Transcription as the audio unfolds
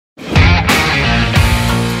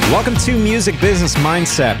Welcome to Music Business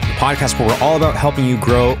Mindset, a podcast where we're all about helping you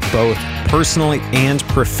grow both personally and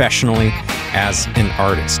professionally as an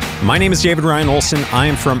artist. My name is David Ryan Olson. I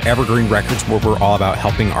am from Evergreen Records, where we're all about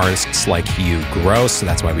helping artists like you grow. So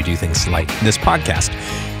that's why we do things like this podcast.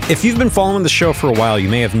 If you've been following the show for a while, you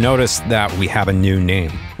may have noticed that we have a new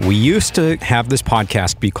name. We used to have this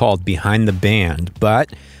podcast be called Behind the Band,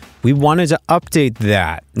 but we wanted to update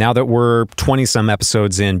that now that we're 20-some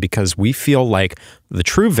episodes in, because we feel like the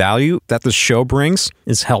true value that the show brings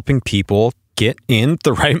is helping people get in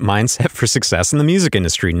the right mindset for success in the music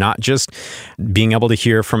industry, not just being able to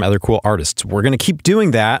hear from other cool artists. We're going to keep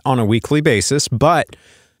doing that on a weekly basis, but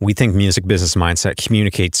we think Music Business Mindset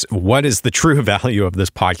communicates what is the true value of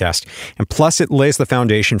this podcast. And plus, it lays the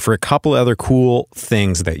foundation for a couple other cool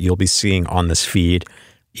things that you'll be seeing on this feed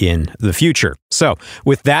in the future. So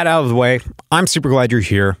with that out of the way, I'm super glad you're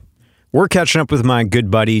here. We're catching up with my good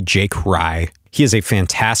buddy, Jake Rye. He is a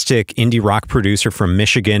fantastic indie rock producer from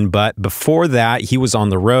Michigan, but before that, he was on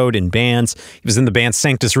the road in bands. He was in the band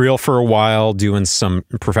Sanctus Real for a while, doing some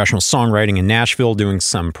professional songwriting in Nashville, doing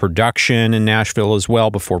some production in Nashville as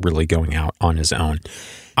well, before really going out on his own.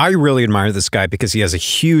 I really admire this guy because he has a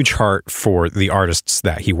huge heart for the artists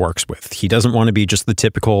that he works with. He doesn't want to be just the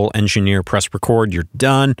typical engineer, press record, you're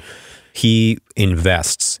done. He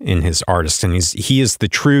invests in his artists, and he is the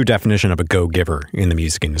true definition of a go-giver in the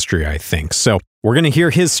music industry, I think. So we're going to hear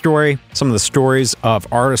his story, some of the stories of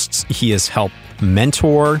artists he has helped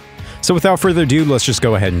mentor. So without further ado, let's just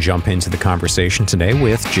go ahead and jump into the conversation today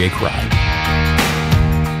with Jake Rye.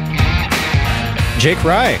 Jake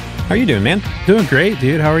Rye, how are you doing, man? Doing great,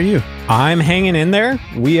 dude. How are you? I'm hanging in there.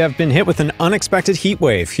 We have been hit with an unexpected heat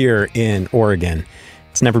wave here in Oregon.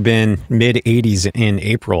 It's never been mid-80s in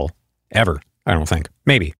April. Ever, I don't think.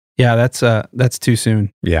 Maybe. Yeah, that's too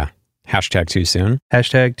soon. Yeah. Hashtag too soon.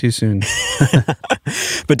 Hashtag too soon.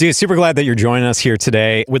 But dude, super glad that you're joining us here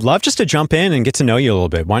today. Would love just to jump in and get to know you a little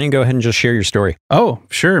bit. Why don't you go ahead and just share your story? Oh,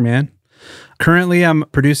 sure, man. Currently, I'm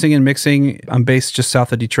producing and mixing. I'm based just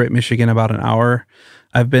south of Detroit, Michigan, about an hour.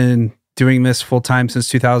 I've been doing this full time since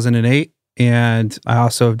 2008. And I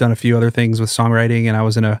also have done a few other things with songwriting, and I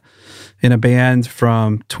was in a band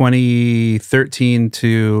from 2013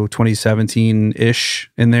 to 2017-ish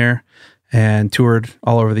in there, and toured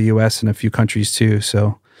all over the US and a few countries too.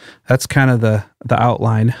 So that's kind of the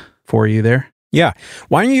outline for you there. Yeah.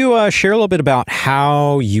 Why don't you share a little bit about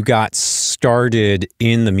how you got started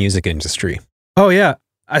in the music industry? Oh, yeah.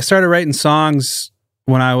 I started writing songs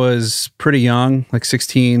when I was pretty young, like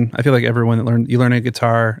 16. I feel like everyone that you learn a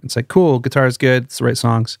guitar, it's like, cool, guitar is good, it's the right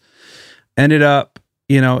songs. Ended up,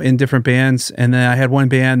 in different bands. And then I had one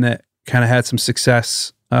band that kind of had some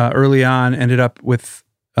success early on, ended up with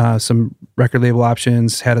some record label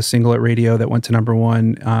options, had a single at radio that went to number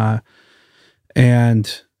one.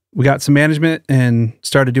 And we got some management and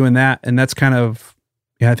started doing that. And that's kind of,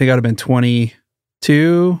 I think I'd have been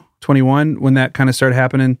 22, 21 when that kind of started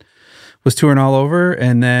happening. Was touring all over,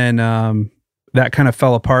 and then that kind of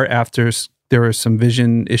fell apart after there were some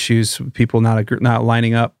vision issues with people not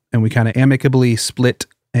lining up, and we kind of amicably split,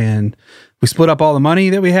 and we split up all the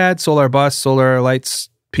money that we had, sold our bus, sold our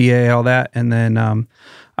lights, PA, all that, and then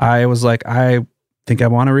I was like, I think I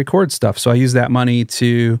want to record stuff, so I used that money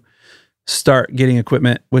to start getting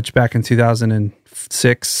equipment, which back in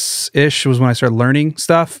 2006-ish was when I started learning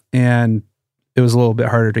stuff, and it was a little bit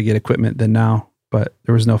harder to get equipment than now. But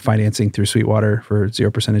there was no financing through Sweetwater for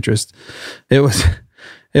 0% interest. It was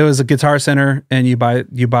a Guitar Center, and you buy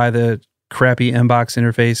the crappy MBox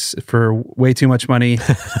interface for way too much money,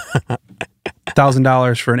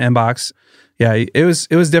 $1,000 for an MBox. Yeah, it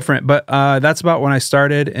was different. But that's about when I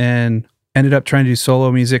started and ended up trying to do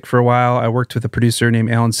solo music for a while. I worked with a producer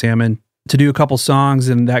named Alan Salmon to do a couple songs,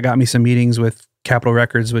 and that got me some meetings with Capitol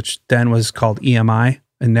Records, which then was called EMI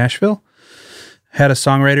in Nashville. Had a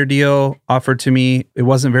songwriter deal offered to me. It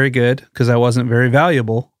wasn't very good because I wasn't very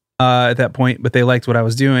valuable at that point, but they liked what I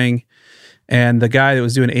was doing. And the guy that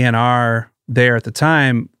was doing A&R there at the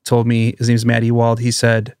time told me, his name's Matt Ewald. He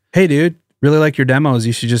said, "Hey, dude, really like your demos.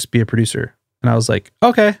 You should just be a producer." And I was like,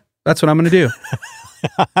 okay, that's what I'm going to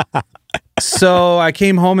do. So I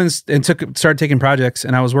came home and started taking projects,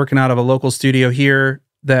 and I was working out of a local studio here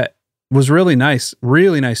that was really nice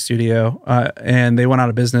studio. And they went out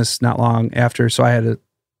of business not long after. So I had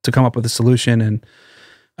to come up with a solution, and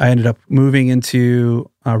I ended up moving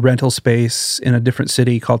into a rental space in a different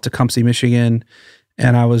city called Tecumseh, Michigan.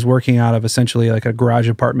 And I was working out of essentially like a garage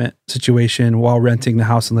apartment situation while renting the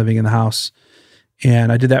house and living in the house.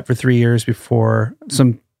 And I did that for 3 years before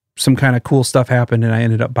some kind of cool stuff happened. And I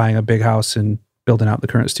ended up buying a big house and building out the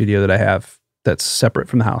current studio that I have that's separate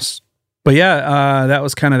from the house. But yeah, that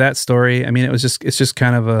was kind of that story. I mean, it's just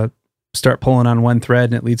kind of a start pulling on one thread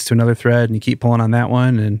and it leads to another thread and you keep pulling on that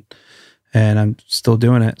one and I'm still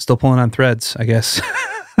doing it, still pulling on threads, I guess.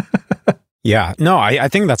 Yeah, no, I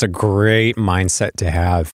think that's a great mindset to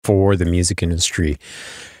have for the music industry.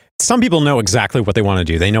 Some people know exactly what they want to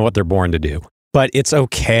do. They know what they're born to do. But it's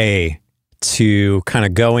okay to kind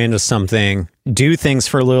of go into something, do things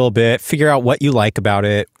for a little bit, figure out what you like about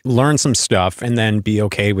it, learn some stuff, and then be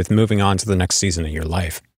okay with moving on to the next season of your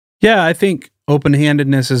life. Yeah, I think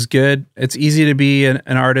open-handedness is good. It's easy to be an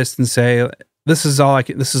artist and say, this is all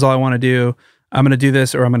I want to do. I'm going to do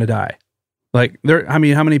this or I'm going to die. Like, how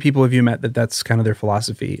many people have you met that's kind of their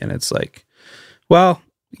philosophy? And it's like, well,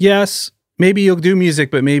 yes, maybe you'll do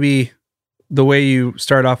music, but maybe the way you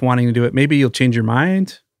start off wanting to do it, maybe you'll change your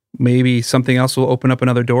mind. Maybe something else will open up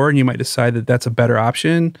another door and you might decide that that's a better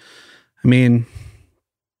option. I mean,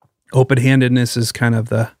 open-handedness is kind of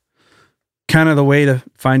the way to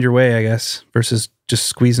find your way, I guess, versus just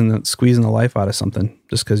squeezing the life out of something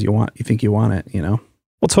just because you think you want it, you know?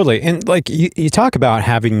 Well, totally. And like you talk about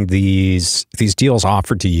having these deals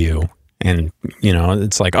offered to you and, you know,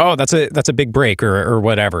 it's like, oh, that's a big break or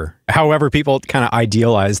whatever. However, people kind of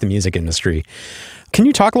idealize the music industry. Can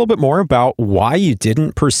you talk a little bit more about why you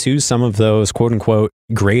didn't pursue some of those quote unquote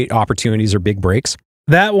great opportunities or big breaks?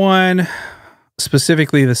 That one,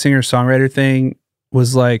 specifically the singer-songwriter thing,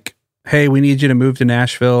 was like, hey, we need you to move to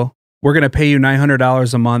Nashville. We're going to pay you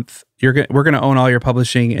 $900 a month. We're going to own all your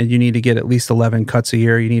publishing, and you need to get at least 11 cuts a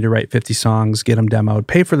year. You need to write 50 songs, get them demoed,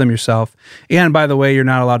 pay for them yourself. And by the way, you're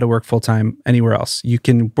not allowed to work full-time anywhere else. You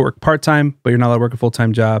can work part-time, but you're not allowed to work a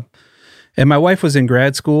full-time job. And my wife was in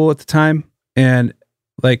grad school at the time, and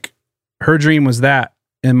like her dream was that,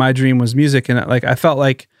 and my dream was music. And like I felt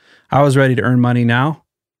like I was ready to earn money now,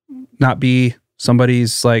 not be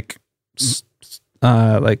somebody's like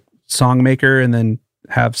song maker and then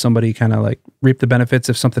have somebody kind of like reap the benefits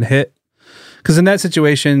if something hit. Because in that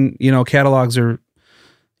situation, you know, catalogs are,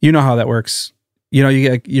 you know how that works. You know,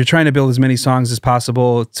 you're trying to build as many songs as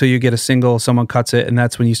possible till you get a single, someone cuts it, and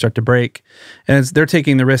that's when you start to break. And they're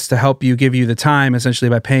taking the risk to help you, give you the time essentially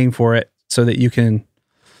by paying for it so that you can,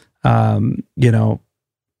 you know,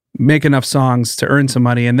 make enough songs to earn some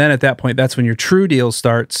money. And then at that point, that's when your true deal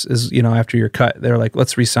starts, is, you know, after you're cut, they're like,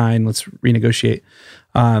 let's resign, let's renegotiate.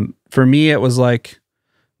 For me, it was like,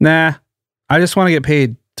 nah, I just want to get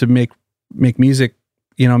paid to make music,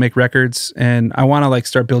 you know, make records. And I want to like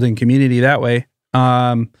start building community that way.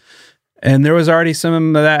 And there was already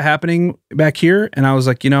some of that happening back here. And I was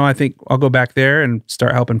like, you know, I think I'll go back there and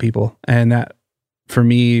start helping people. And that for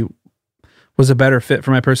me was a better fit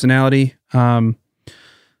for my personality.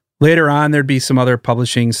 Later on, there'd be some other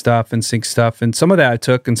publishing stuff and sync stuff. And some of that I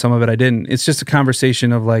took and some of it I didn't. It's just a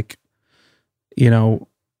conversation of like, you know,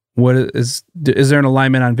 is there an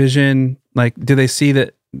alignment on vision? Like, do they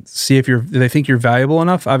do they think you're valuable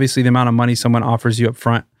enough? Obviously the amount of money someone offers you up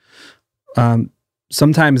front.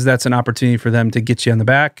 Sometimes that's an opportunity for them to get you on the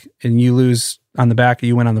back and you lose on the back and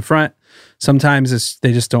you win on the front. Sometimes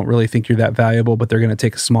they just don't really think you're that valuable, but they're going to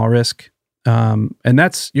take a small risk. And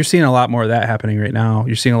you're seeing a lot more of that happening right now.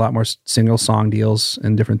 You're seeing a lot more single song deals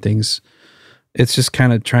and different things. It's just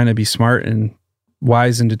kind of trying to be smart and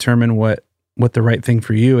wise and determine what the right thing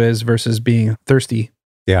for you is versus being thirsty.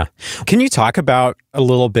 Yeah. Can you talk about a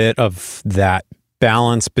little bit of that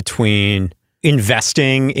balance between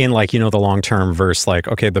investing in like, you know, the long-term versus like,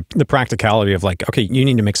 okay, the practicality of like, okay, you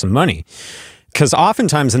need to make some money. Because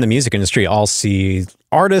oftentimes in the music industry, I'll see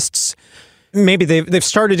artists, maybe they've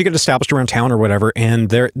started to get established around town or whatever, and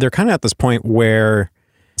they're kind of at this point where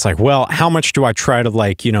it's like, well, how much do I try to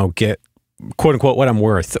like, you know, get quote unquote what I'm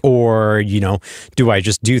worth, or, you know, do I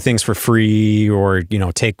just do things for free, or, you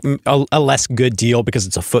know, take a less good deal because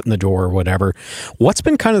it's a foot in the door or whatever. What's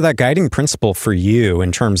been kind of that guiding principle for you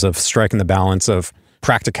in terms of striking the balance of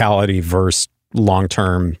practicality versus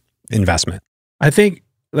long-term investment? I think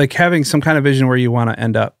like having some kind of vision where you want to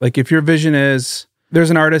end up. Like if your vision is, there's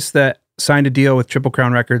an artist that signed a deal with Triple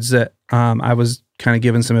Crown Records that I was kind of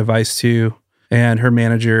giving some advice to, and her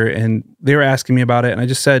manager, and they were asking me about it. And I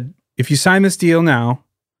just said, if you sign this deal now,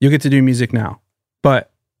 you'll get to do music now.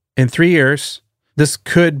 But in 3 years, this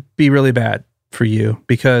could be really bad for you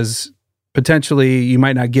because potentially you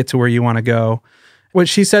might not get to where you want to go. What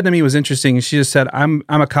she said to me was interesting. She just said, I'm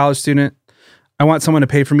a college student. I want someone to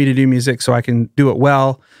pay for me to do music so I can do it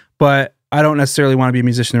well, but I don't necessarily want to be a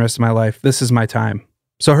musician the rest of my life. This is my time.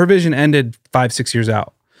 So her vision ended 5-6 years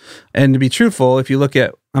out. And to be truthful, if you look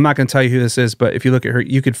at, I'm not going to tell you who this is, but if you look at her,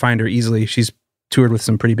 you could find her easily. She's toured with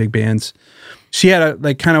some pretty big bands. she had a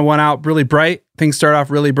like kind of went out really bright. Things start off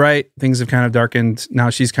really bright. Things have kind of darkened. Now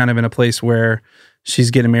she's kind of in a place where she's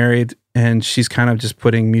getting married and she's kind of just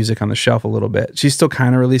putting music on the shelf a little bit. She's still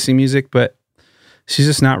kind of releasing music, but she's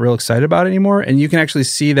just not real excited about it anymore. And you can actually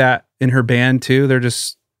see that in her band too. They're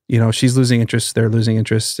just, she's losing interest. They're losing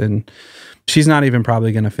interest. And she's not even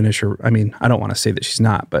probably going to finish her. I mean, I don't want to say that she's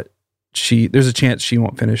not, but there's a chance she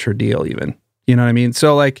won't finish her deal even. You know what I mean?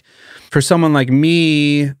 So like for someone like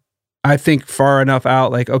me, I think far enough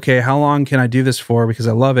out, like, okay, how long can I do this for? Because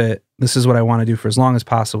I love it. This is what I want to do for as long as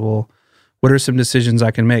possible. What are some decisions I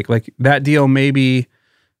can make? Like that deal, maybe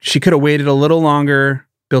she could have waited a little longer,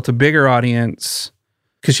 built a bigger audience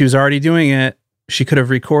because she was already doing it. She could have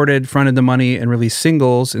recorded, fronted the money, and released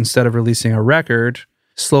singles instead of releasing a record.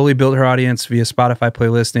 Slowly built her audience via Spotify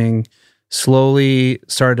playlisting. Slowly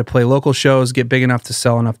started to play local shows, get big enough to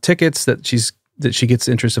sell enough tickets that she gets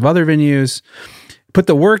the interest of other venues. Put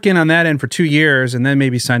the work in on that end for 2 years, and then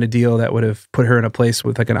maybe signed a deal that would have put her in a place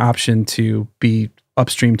with like an option to be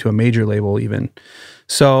upstream to a major label even.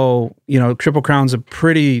 So, Triple Crown's a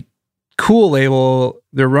pretty cool label.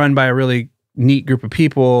 They're run by a really neat group of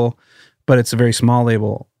people, but it's a very small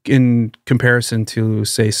label in comparison to,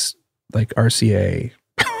 say, like RCA.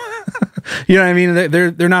 You know what I mean?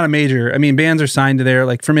 They're not a major. I mean, bands are signed to there.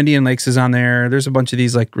 Like From Indian Lakes is on there. There's a bunch of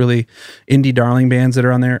these like really indie darling bands that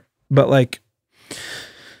are on there. But like,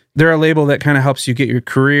 they're a label that kind of helps you get your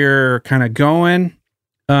career kind of going.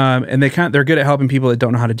 And they're good at helping people that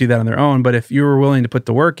don't know how to do that on their own. But if you were willing to put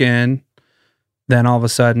the work in, then all of a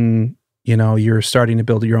sudden, you're starting to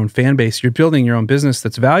build your own fan base. You're building your own business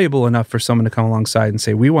that's valuable enough for someone to come alongside and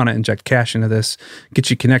say, we want to inject cash into this, get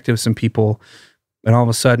you connected with some people. And all of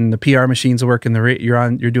a sudden the PR machines are working,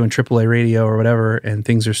 you're doing AAA radio or whatever, and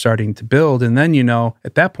things are starting to build. And then,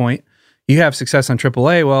 at that point you have success on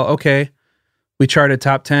AAA. Well, okay, we charted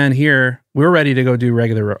top 10 here. We're ready to go do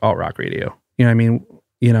regular alt rock radio. You know what I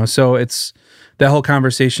mean? So it's that whole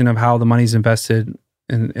conversation of how the money's invested,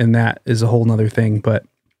 and that is a whole nother thing. But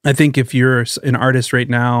I think if you're an artist right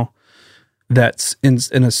now that's in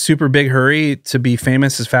a super big hurry to be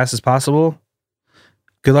famous as fast as possible,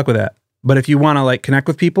 good luck with that. But if you want to like connect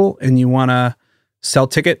with people and you want to sell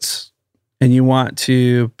tickets and you want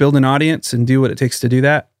to build an audience and do what it takes to do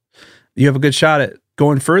that, you have a good shot at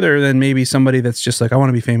going further than maybe somebody that's just like, I want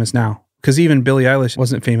to be famous now. Because even Billie Eilish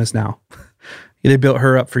wasn't famous now. They built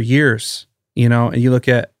her up for years, and you look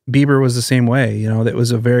at Bieber was the same way. That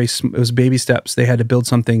was it was baby steps. They had to build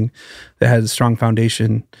something that had a strong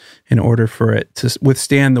foundation in order for it to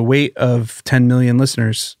withstand the weight of 10 million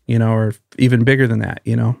listeners, or even bigger than that,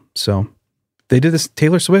 So they did this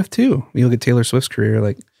Taylor Swift too. You look at Taylor Swift's career,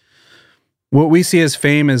 like what we see as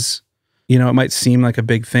fame is, it might seem like a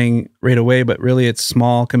big thing right away, but really it's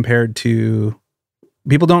small compared to,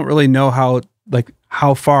 people don't really know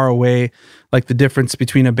how far away, like the difference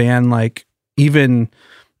between a band, like even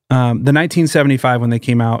the 1975 when they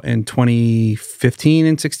came out in 2015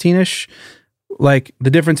 and 16ish, like the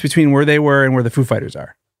difference between where they were and where the Foo Fighters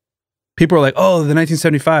are. People are like, oh, the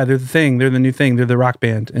 1975, they're the thing, they're the new thing, they're the rock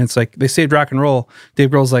band. And it's like, they saved rock and roll. Dave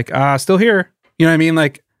Grohl's like, still here. You know what I mean?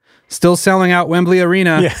 Like, still selling out Wembley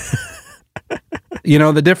Arena. Yeah.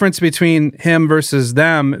 The difference between him versus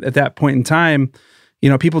them at that point in time,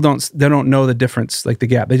 people don't know the difference, like the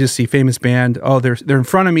gap. They just see famous band. Oh, they're in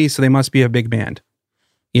front of me, so they must be a big band.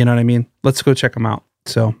 You know what I mean? Let's go check them out.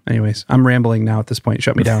 So anyways, I'm rambling now at this point.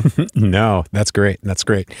 Shut me down. No, that's great. That's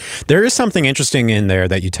great. There is something interesting in there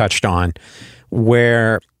that you touched on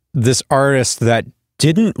where this artist that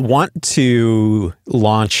didn't want to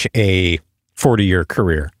launch a 40-year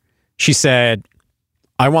career, she said,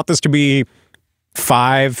 I want this to be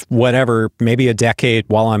 5, whatever, maybe a decade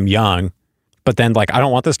while I'm young. But then, like, I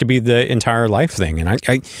don't want this to be the entire life thing. And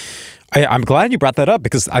I'm glad you brought that up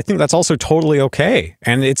because I think that's also totally okay.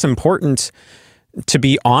 And it's important to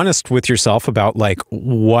be honest with yourself about, like,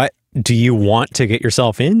 what do you want to get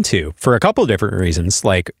yourself into for a couple of different reasons.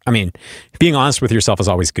 Like, I mean, being honest with yourself is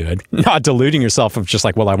always good. Not deluding yourself of just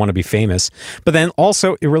like, well, I want to be famous. But then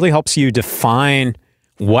also, it really helps you define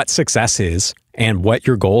what success is and what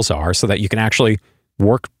your goals are so that you can actually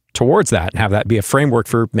work towards that and have that be a framework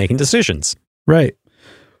for making decisions. Right.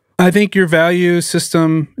 I think your value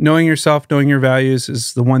system, knowing yourself, knowing your values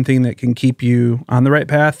is the one thing that can keep you on the right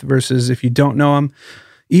path versus if you don't know them.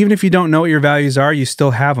 Even if you don't know what your values are, you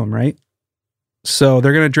still have them, right? So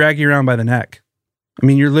they're going to drag you around by the neck. I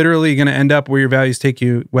mean, you're literally going to end up where your values take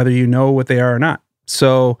you, whether you know what they are or not.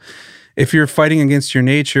 So if you're fighting against your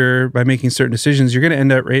nature by making certain decisions, you're going to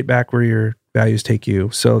end up right back where your values take you.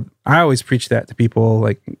 So I always preach that to people,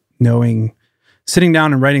 like knowing, sitting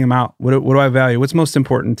down and writing them out. What do I value? What's most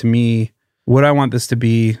important to me? what I want this to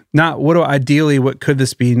be. Not what could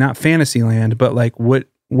this be? Not Fantasyland, but like what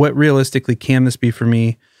realistically can this be for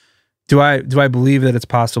me? Do I believe that it's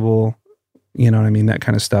possible? You know what I mean? That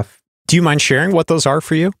kind of stuff. Do you mind sharing what those are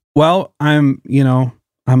for you? Well, I'm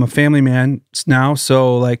a family man now.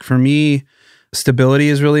 So like for me, stability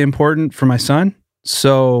is really important for my son.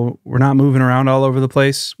 So we're not moving around all over the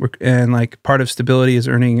place. And like part of stability is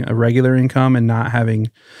earning a regular income and not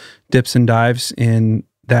having dips and dives in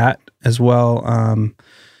that as well.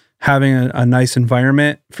 Having a nice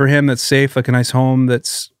environment for him that's safe, like a nice home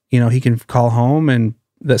that's, he can call home. And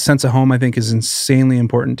that sense of home, I think, is insanely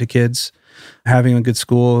important to kids. Having a good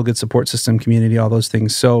school, a good support system, community, all those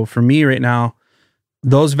things. So for me right now,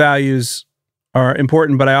 those values are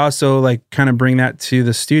important, but I also like kind of bring that to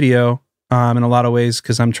the studio in a lot of ways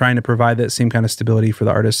because I'm trying to provide that same kind of stability for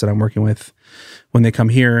the artists that I'm working with when they come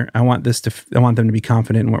here. I want them to be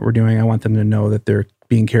confident in what we're doing. I want them to know that they're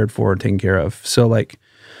being cared for and taken care of. So like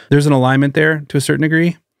there's an alignment there to a certain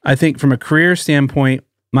degree. I think from a career standpoint,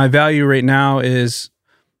 my value right now is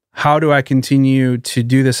how do I continue to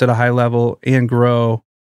do this at a high level and grow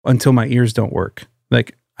until my ears don't work?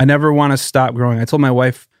 Like I never want to stop growing. I told my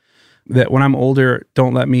wife that when I'm older,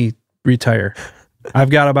 don't let me retire.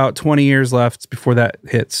 I've got about 20 years left before that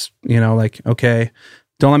hits, okay,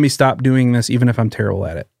 don't let me stop doing this even if I'm terrible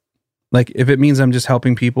at it. Like if it means I'm just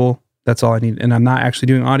helping people, that's all I need. And I'm not actually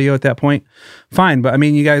doing audio at that point, fine. But I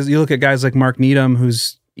mean, you look at guys like Mark Needham,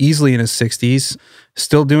 who's easily in his 60s,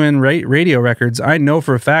 still doing radio records. I know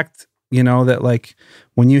for a fact, that like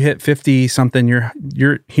when you hit 50 something,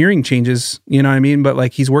 your hearing changes, you know what I mean? But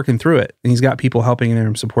like he's working through it and he's got people helping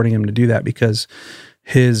him, supporting him to do that because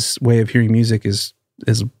his way of hearing music is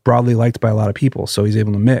broadly liked by a lot of people. So he's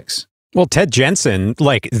able to mix. Well, Ted Jensen,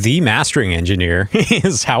 like the mastering engineer,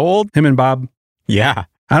 is how old? Him and Bob. Yeah.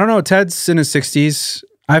 I don't know. Ted's in his 60s.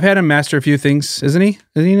 I've had him master a few things, isn't he?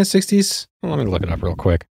 Is he in his 60s? Well, let me look it up real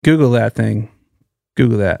quick. Google that thing.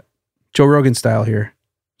 Google that. Joe Rogan style here.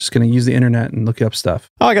 Just going to use the internet and look up stuff.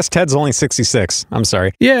 Oh, I guess Ted's only 66. I'm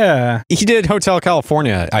sorry. Yeah. He did Hotel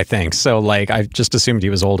California, I think. So like, I just assumed he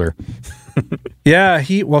was older. Yeah.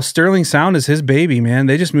 Sterling Sound is his baby, man.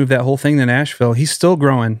 They just moved that whole thing to Nashville. He's still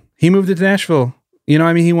growing. He moved it to Nashville. He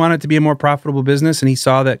wanted it to be a more profitable business and he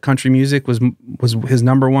saw that country music was his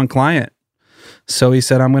number one client. So he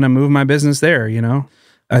said, I'm going to move my business there,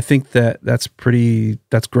 I think that's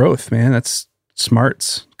growth, man. That's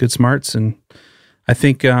smarts, good smarts. And I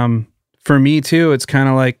think for me too, it's kind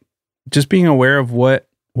of like just being aware of what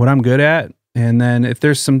I'm good at. And then if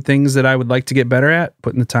there's some things that I would like to get better at,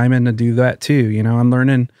 putting the time in to do that too. I'm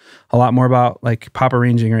learning a lot more about like pop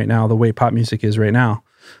arranging right now, the way pop music is right now,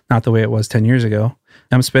 not the way it was 10 years ago.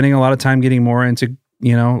 I'm spending a lot of time getting more into,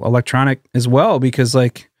 electronic as well, because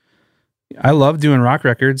like, I love doing rock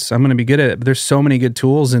records. I'm going to be good at it, but there's so many good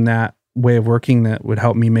tools in that way of working that would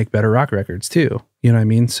help me make better rock records too. You know what I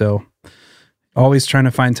mean? So always trying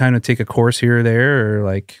to find time to take a course here or there or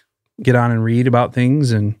like get on and read about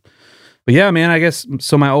things. But yeah, man, I guess,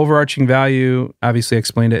 so my overarching value, obviously I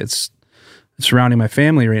explained it. It's surrounding my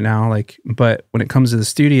family right now. Like, but when it comes to the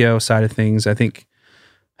studio side of things, I think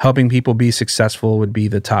helping people be successful would be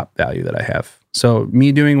the top value that I have. So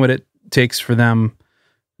me doing what it takes for them,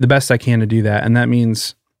 the best I can to do that. And that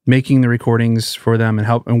means making the recordings for them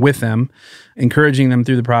and with them, encouraging them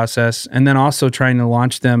through the process, and then also trying to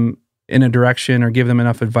launch them in a direction or give them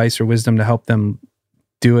enough advice or wisdom to help them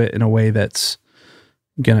do it in a way that's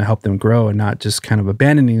going to help them grow and not just kind of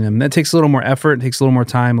abandoning them. That takes a little more effort. It takes a little more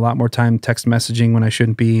time, a lot more time text messaging when I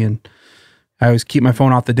shouldn't be. And I always keep my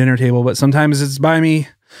phone off the dinner table, but sometimes it's by me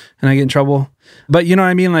and I get in trouble. But you know what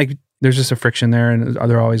I mean? Like there's just a friction there and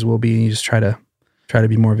there always will be. And you just try to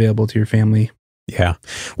be more available to your family. Yeah.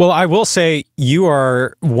 Well, I will say you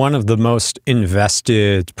are one of the most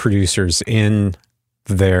invested producers in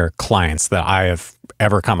their clients that I have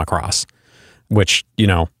ever come across, which,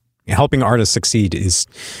 helping artists succeed is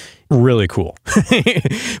really cool.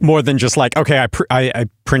 More than just like, okay, I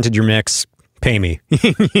printed your mix, pay me.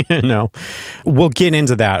 We'll get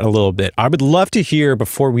into that a little bit. I would love to hear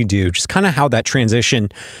before we do just kind of how that transition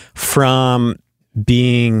from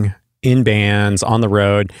being in bands on the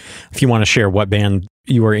road, if you want to share what band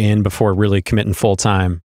you were in before really committing full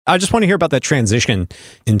time. I just want to hear about that transition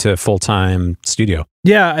into full-time studio.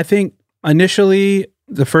 Yeah, I think initially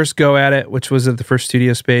the first go at it, which was at the first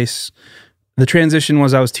studio space, the transition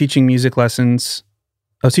was I was teaching music lessons.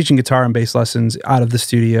 I was teaching guitar and bass lessons out of the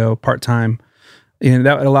studio part-time. And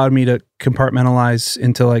that allowed me to compartmentalize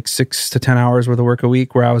into like 6 to 10 hours worth of work a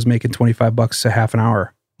week where I was making $25 a half an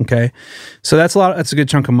hour. Okay. So that's a good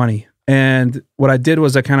chunk of money. And what I did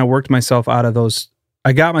was I kind of worked myself out of those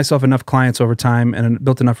I got myself enough clients over time and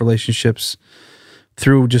built enough relationships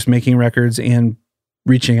through just making records and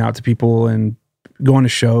reaching out to people and going to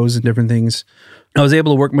shows and different things. I was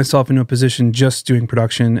able to work myself into a position just doing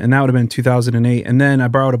production, and that would have been 2008. And then I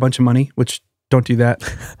borrowed a bunch of money, which don't do that.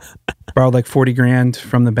 Borrowed like 40 grand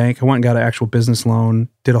from the bank. I went and got an actual business loan,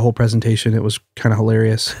 did a whole presentation. It was kind of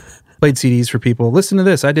hilarious. Played CDs for people. Listen to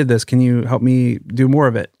this. I did this. Can you help me do more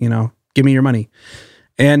of it? Give me your money.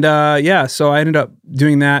 And so I ended up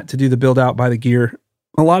doing that to do the build out, buy the gear.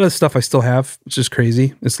 A lot of the stuff I still have, which is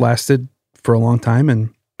crazy. It's lasted for a long time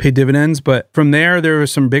and paid dividends. But from there were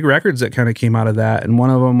some big records that kind of came out of that. And one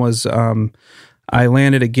of them was I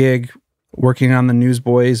landed a gig working on the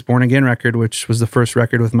Newsboys Born Again record, which was the first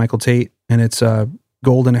record with Michael Tate. And it's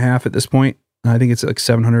gold and a half at this point. I think it's like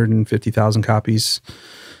 750,000 copies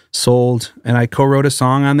sold. And I co-wrote a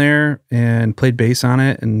song on there and played bass on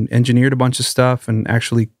it and engineered a bunch of stuff and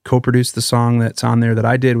actually co-produced the song that's on there that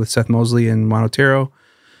I did with Seth Mosley and Juan Otero.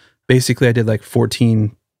 Basically, I did like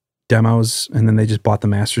 14 demos, and then they just bought the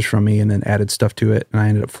masters from me and then added stuff to it, and I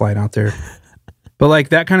ended up flying out there. But like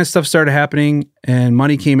that kind of stuff started happening, and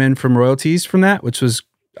money came in from royalties from that, which was,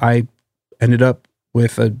 I ended up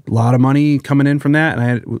with a lot of money coming in from that,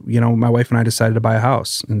 and my wife and I decided to buy a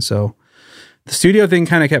house, and so the studio thing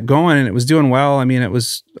kind of kept going, and it was doing well. I mean, it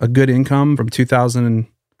was a good income from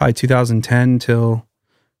 2010 till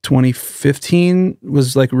 2015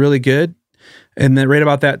 was like really good. And then right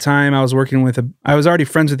about that time, I was working I was already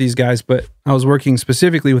friends with these guys, but I was working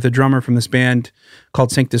specifically with a drummer from this band called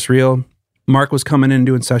Sanctus Real. Mark was coming in and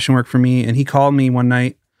doing session work for me, and he called me one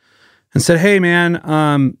night and said, "Hey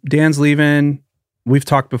man, Dan's leaving. We've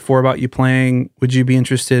talked before about you playing. Would you be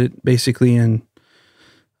interested basically in,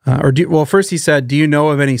 first he said, do you know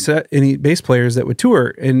of any bass players that would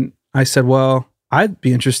tour?" And I said, well, I'd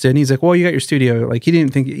be interested. And he's like, well, you got your studio. Like he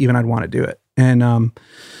didn't think even I'd want to do it. And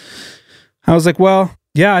I was like, well,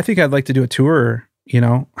 yeah, I think I'd like to do a tour.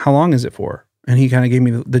 How long is it for? And he kind of gave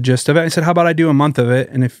me the gist of it. I said, how about I do a month of it?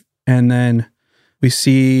 And then we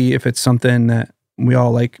see if it's something that we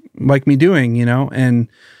all like me doing, And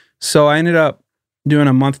so I ended up doing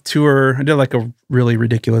a month tour. I did like a really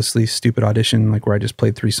ridiculously stupid audition, like where I just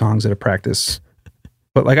played 3 songs at a practice.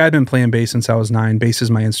 But like I'd been playing bass since I was 9. Bass is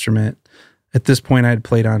my instrument. At this point, I had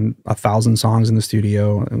played on 1,000 songs in the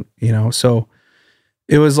studio, so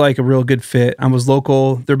it was like a real good fit. I was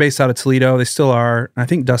local. They're based out of Toledo. They still are. I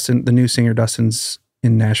think Dustin, the new singer, Dustin's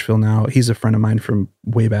in Nashville now. He's a friend of mine from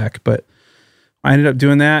way back, but I ended up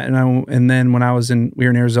doing that. And then when we were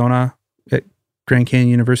in Arizona at Grand Canyon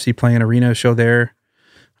University playing an arena show there,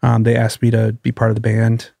 they asked me to be part of the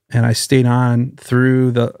band, and I stayed on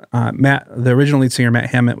through the original lead singer, Matt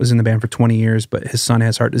Hammett, was in the band for 20 years, but his son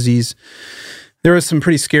has heart disease. There was some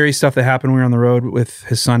pretty scary stuff that happened when we were on the road with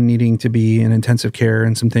his son needing to be in intensive care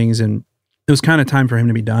and some things. And it was kind of time for him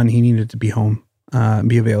to be done. He needed to be home and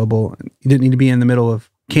be available. He didn't need to be in the middle of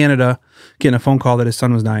Canada getting a phone call that his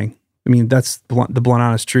son was dying. I mean, that's the blunt,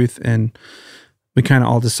 honest truth. And we kind of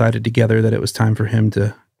all decided together that it was time for him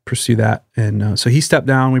to pursue that. And so he stepped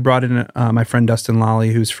down. We brought in my friend Dustin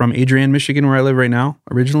Lally, who's from Adrian, Michigan, where I live right now,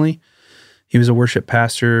 originally. He was a worship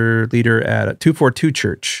pastor leader at a 242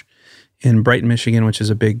 church in Brighton, Michigan, which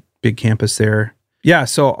is a big campus there. Yeah,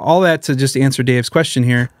 so all that to just answer Dave's question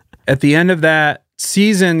here. At the end of that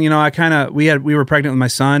season, we were pregnant with my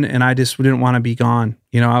son, and I just didn't want to be gone.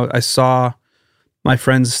 I saw my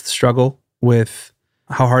friends struggle with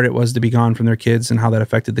how hard it was to be gone from their kids and how that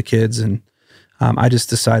affected the kids, and I just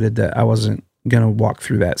decided that I wasn't going to walk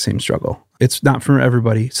through that same struggle. It's not for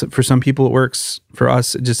everybody. So for some people it works. For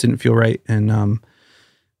us, it just didn't feel right, and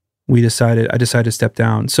I decided to step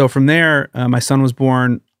down. So from there, my son was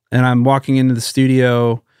born, and I'm walking into the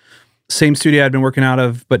studio, same studio I'd been working out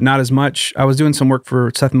of, but not as much. I was doing some work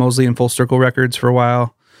for Seth Mosley and Full Circle Records for a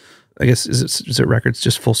while. I guess, is it records?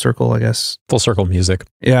 Just Full Circle, I guess. Full Circle Music.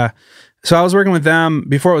 Yeah. So I was working with them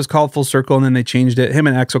before it was called Full Circle, and then they changed it. Him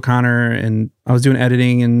and X O'Connor, and I was doing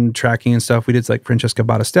editing and tracking and stuff. We did like Francesca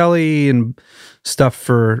Battistelli and stuff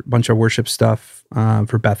for a bunch of worship stuff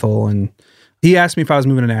for Bethel, and he asked me if I was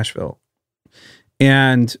moving to Nashville,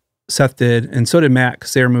 and Seth did, and so did Matt,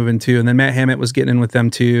 because they were moving too. And then Matt Hammett was getting in with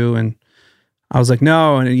them too, and I was like,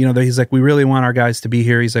 no. And he's like, we really want our guys to be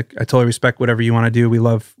here. He's like, I totally respect whatever you want to do. We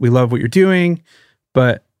love what you're doing,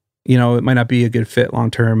 but it might not be a good fit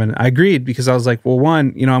long term. And I agreed, because I was like, well,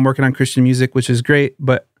 one, I'm working on Christian music, which is great,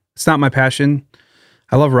 but it's not my passion.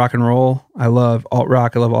 I love rock and roll. I love alt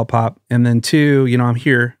rock. I love alt pop. And then 2, I'm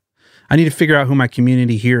here. I need to figure out who my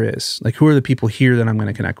community here is. Like, who are the people here that I'm going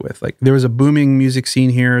to connect with? Like, there was a booming music scene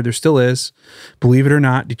here. There still is. Believe it or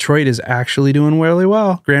not, Detroit is actually doing really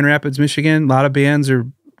well. Grand Rapids, Michigan, a lot of bands are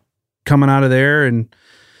coming out of there. And,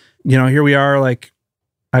 you know, here we are. Like,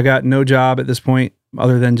 I got no job at this point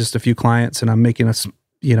other than just a few clients, and I'm making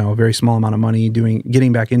a very small amount of money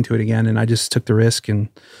getting back into it again. And I just took the risk, and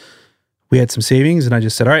we had some savings, and I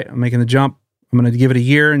just said, all right, I'm making the jump. I'm going to give it a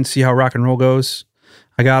year and see how rock and roll goes.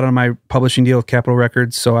 I got on my publishing deal with Capitol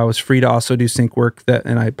Records, so I was free to also do sync work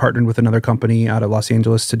and I partnered with another company out of Los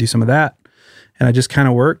Angeles to do some of that. And I just kind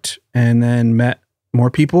of worked and then met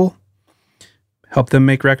more people, helped them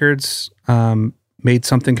make records, made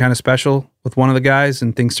something kind of special with one of the guys,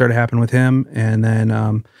 and things started happening with him. And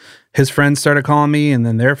then his friends started calling me, and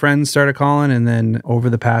then their friends started calling. And then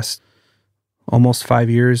over the past almost 5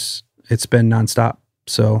 years, it's been nonstop.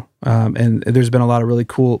 So, and there's been a lot of really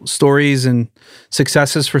cool stories and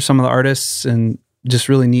successes for some of the artists, and just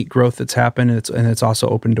really neat growth that's happened. And it's also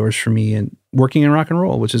opened doors for me and working in rock and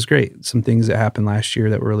roll, which is great. Some things that happened last year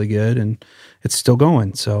that were really good, and it's still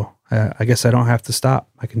going. So I guess I don't have to stop.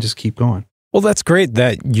 I can just keep going. Well, that's great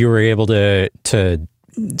that you were able to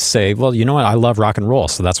say, well, you know what? I love rock and roll,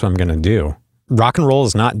 so that's what I'm going to do. Rock and roll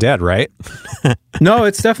is not dead, right? No,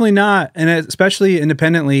 it's definitely not. And especially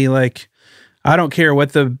independently, like, I don't care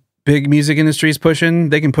what the big music industry is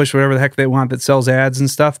pushing. They can push whatever the heck they want that sells ads and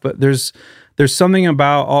stuff. But there's something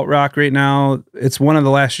about alt rock right now. It's one of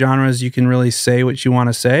the last genres you can really say what you want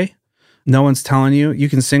to say. No one's telling you. You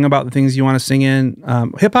can sing about the things you want to sing in.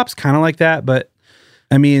 Hip hop's kind of like that, but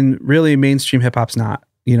I mean, really, mainstream hip hop's not.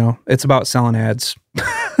 You know, it's about selling ads.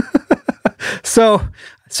 So,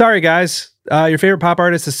 sorry guys. Your favorite pop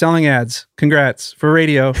artist is selling ads. Congrats for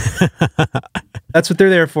radio. That's what they're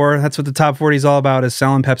there for. That's what the top 40 is all about, is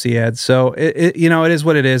selling Pepsi ads. So it is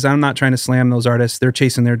what it is. I'm not trying to slam those artists. They're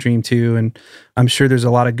chasing their dream too. And I'm sure there's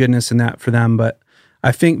a lot of goodness in that for them. But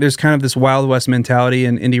I think there's kind of this Wild West mentality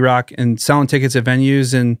in indie rock and selling tickets at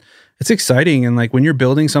venues. And it's exciting. And like when you're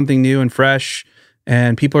building something new and fresh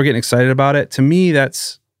and people are getting excited about it, to me,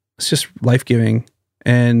 it's just life-giving.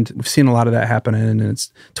 And we've seen a lot of that happen. And it's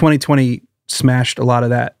 2020 smashed a lot of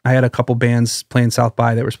that. I had a couple bands playing South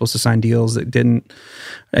by that were supposed to sign deals that didn't.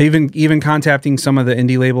 Even contacting some of the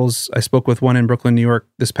indie labels. I spoke with one in Brooklyn, New York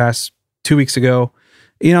this past 2 weeks ago.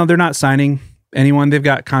 You know, they're not signing anyone. They've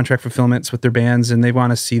got contract fulfillments with their bands, and they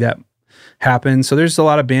want to see that happen. So there's a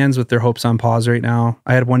lot of bands with their hopes on pause right now.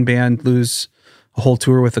 I had one band lose a whole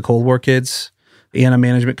tour with the Cold War Kids and a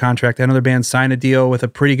management contract. Another band signed a deal with a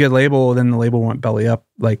pretty good label. Then the label went belly up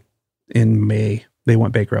like in May. They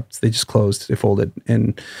went bankrupt. They just closed. They folded,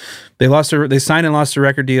 and they signed and lost a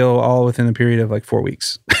record deal all within a period of like 4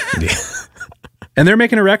 weeks. And they're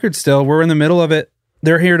making a record still. We're in the middle of it.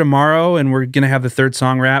 They're here tomorrow, and we're going to have the third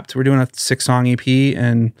song wrapped. We're doing a 6-song EP,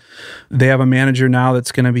 and they have a manager now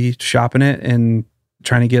that's going to be shopping it and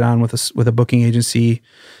trying to get on with a booking agency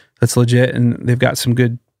that's legit. And they've got some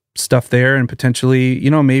good stuff there, and potentially,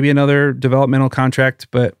 you know, maybe another developmental contract,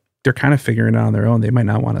 but they're kind of figuring it out on their own. They might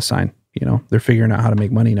not want to sign. You know, they're figuring out how to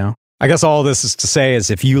make money now. I guess all this is to say is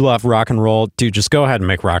if you love rock and roll, dude, just go ahead and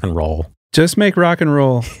make rock and roll. Just make rock and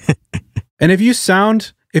roll. And if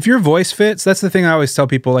your voice fits, that's the thing I always tell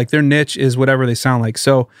people, like their niche is whatever they sound like.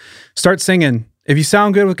 So start singing. If you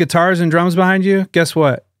sound good with guitars and drums behind you, guess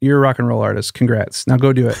what? You're a rock and roll artist. Congrats. Now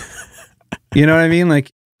go do it. You know what I mean?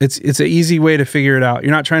 Like it's an easy way to figure it out.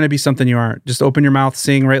 You're not trying to be something you aren't. Just open your mouth,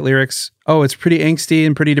 sing, write lyrics. Oh, it's pretty angsty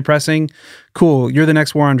and pretty depressing. Cool. You're the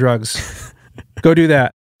next War on Drugs. Go do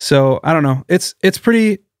that. So I don't know. It's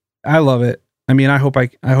pretty, I love it. I mean, I hope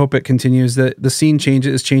it continues. The scene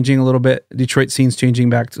is changing a little bit. Detroit scene's changing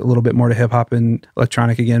back a little bit more to hip hop and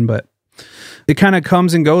electronic again, but it kind of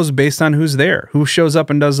comes and goes based on who's there, who shows up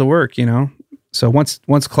and does the work, you know? So once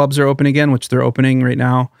clubs are open again, which they're opening right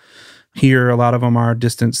now, here, a lot of them are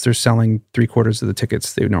distance. They're selling 3/4 of the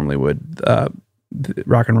tickets they normally would.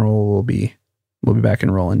 Rock and roll will be back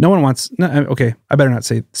and rolling. No one wants. No, okay, I better not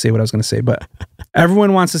say what I was going to say, but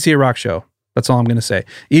everyone wants to see a rock show. That's all I'm going to say.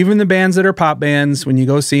 Even the bands that are pop bands, when you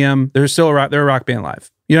go see them, they're a rock band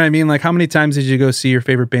live. You know what I mean? Like, how many times did you go see your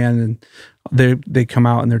favorite band and they come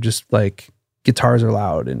out and they're just like, guitars are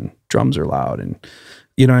loud and drums are loud, and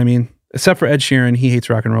you know what I mean? Except for Ed Sheeran, he hates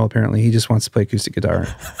rock and roll, apparently. He just wants to play acoustic guitar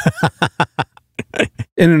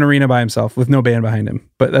in an arena by himself with no band behind him.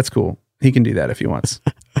 But that's cool. He can do that if he wants.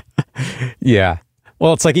 Yeah.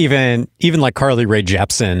 Well, it's like even like Carly Rae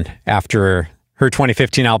Jepsen, after her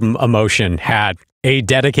 2015 album Emotion, had a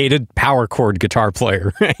dedicated power chord guitar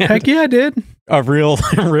player. Heck yeah, dude. A real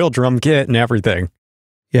drum kit and everything.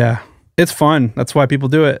 Yeah. It's fun. That's why people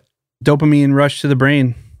do it. Dopamine rush to the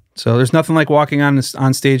brain. So there's nothing like walking on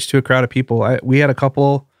stage to a crowd of people. We had a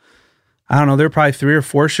couple, I don't know, there were probably 3 or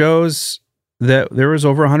 4 shows that there was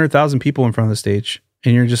over 100,000 people in front of the stage.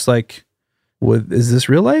 And you're just like, is this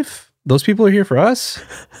real life? Those people are here for us?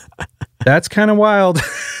 That's kind of wild.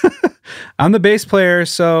 I'm the bass player,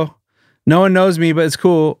 so no one knows me, but it's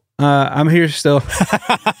cool. I'm here still.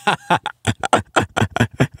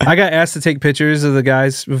 I got asked to take pictures of the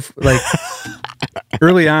guys, like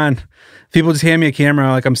early on. People just hand me a camera,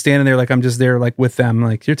 like I'm standing there, like I'm just there, like with them.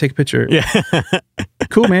 Like, here, take a picture. Yeah.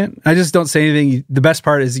 Cool, man. I just don't say anything. The best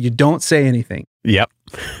part is you don't say anything. Yep.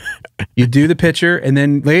 You do the picture, and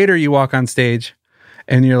then later you walk on stage,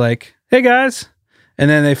 and you're like, "Hey guys," and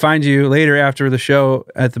then they find you later after the show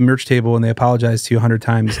at the merch table, and they apologize to you 100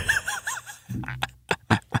 times.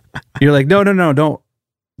 You're like, no,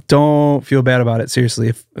 don't feel bad about it.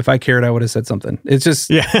 Seriously, if I cared, I would have said something. It's just,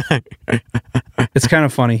 it's kind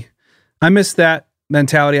of funny. I miss that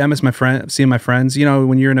mentality. I miss seeing my friends. You know,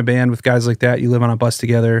 when you're in a band with guys like that, you live on a bus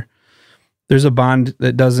together. There's a bond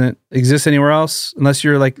that doesn't exist anywhere else, unless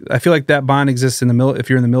you're like, I feel like that bond exists in the if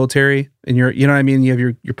you're in the military and you know what I mean? You have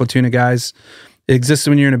your platoon of guys. It exists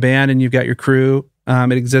when you're in a band and you've got your crew.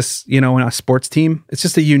 It exists, you know, in a sports team. It's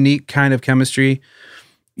just a unique kind of chemistry.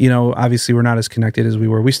 You know, obviously we're not as connected as we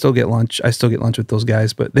were. We still get lunch. I still get lunch with those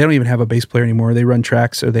guys, but they don't even have a bass player anymore. They run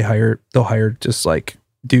tracks, or they'll hire just like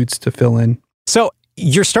dudes to fill in. So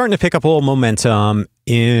you're starting to pick up a little momentum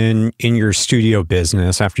in your studio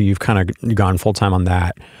business after you've kind of gone full time on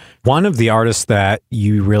that. One of the artists that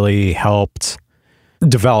you really helped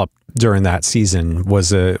develop during that season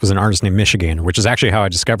was an artist named Michigan, which is actually how I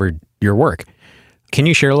discovered your work. Can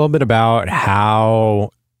you share a little bit about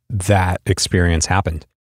how that experience happened?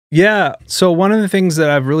 Yeah. So one of the things that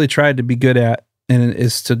I've really tried to be good at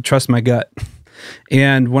is to trust my gut.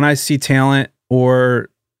 And when I see talent or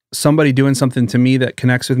somebody doing something to me that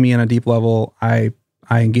connects with me on a deep level, I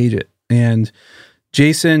engage it. And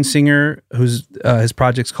Jason Singer, who's his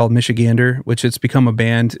project's called Michigander, which it's become a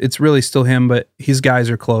band. It's really still him, but his guys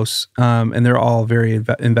are close, and they're all very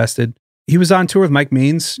invested. He was on tour with Mike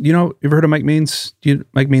Maines. You know, you ever heard of Mike Maines?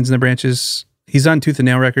 Mike Maines and the Branches. He's on Tooth and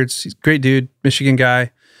Nail Records. He's a great dude, Michigan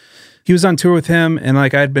guy. He was on tour with him, and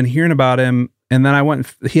like I'd been hearing about him, and then I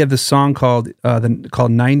went. He had this song called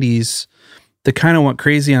 90s that kind of went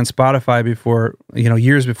crazy on Spotify before, you know,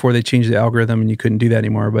 years before they changed the algorithm and you couldn't do that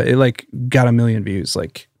anymore. But it like got 1 million views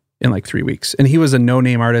like in like 3 weeks. And he was a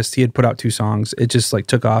no-name artist. He had put out 2 songs. It just like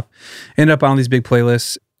took off. Ended up on these big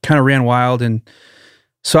playlists. Kind of ran wild. And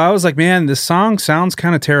so I was like, man, this song sounds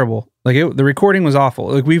kind of terrible. Like the recording was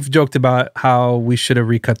awful. Like we've joked about how we should have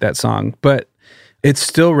recut that song, but it's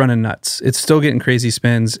still running nuts. It's still getting crazy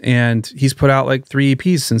spins. And he's put out like 3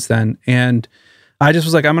 EPs since then. And I just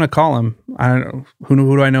was like, I'm going to call him. I don't know. Who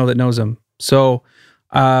do I know that knows him? So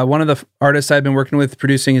one of the artists I've been working with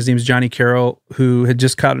producing, his name's Johnny Carroll, who had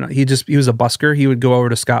just he was a busker. He would go over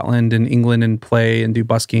to Scotland and England and play and do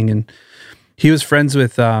busking. And he was friends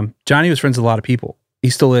with, Johnny was friends with a lot of people.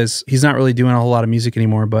 He still is. He's not really doing a whole lot of music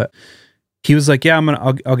anymore, but he was like, yeah,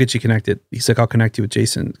 I'll get you connected. He's like, I'll connect you with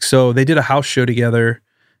Jason. So they did a house show together,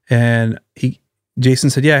 and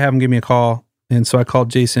Jason said, yeah, have him give me a call. And so I called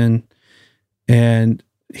Jason, and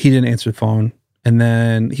he didn't answer the phone. And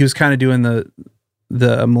then he was kind of doing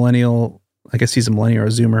the millennial, I guess he's a millennial or a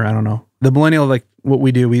Zoomer, I don't know. The millennial, like what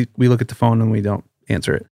we do, we look at the phone and we don't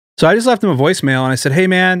answer it. So I just left him a voicemail, and I said, hey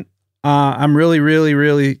man, I'm really, really,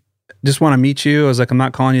 really just want to meet you. I was like, I'm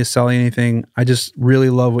not calling you to sell you anything. I just really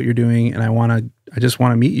love what you're doing, and I just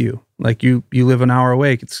want to meet you. Like you live an hour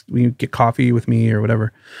away. We get coffee with me or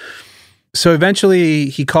whatever. So eventually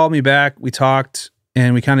he called me back. We talked,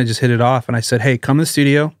 and we kind of just hit it off. And I said, hey, come to the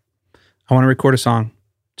studio. I want to record a song.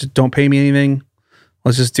 Just don't pay me anything.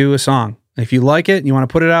 Let's just do a song. If you like it and you want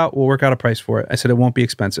to put it out, we'll work out a price for it. I said, it won't be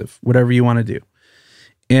expensive, whatever you want to do.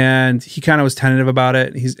 And he kind of was tentative about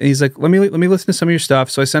it. He's like, let me listen to some of your stuff.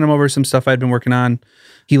 So I sent him over some stuff I'd been working on.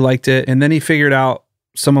 He liked it. And then he figured out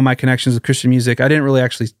some of my connections with Christian music. I didn't really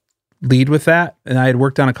actually lead with that. And I had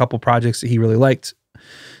worked on a couple projects that he really liked.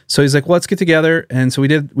 So he's like, well, let's get together. And so we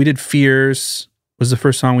did Fears was the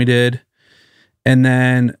first song we did. And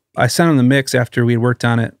then I sent him the mix after we had worked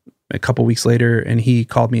on it a couple weeks later, and he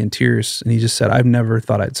called me in tears, and he just said, I've never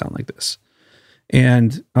thought I'd sound like this.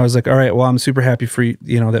 And I was like, all right, well, I'm super happy for you,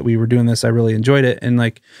 that we were doing this. I really enjoyed it. And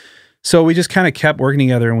like, so we just kind of kept working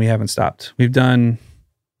together, and we haven't stopped. We've done,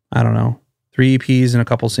 I don't know, 3 EPs and a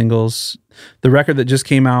couple singles. The record that just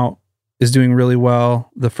came out is doing really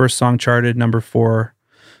well. The first song charted number 4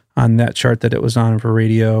 on that chart that it was on for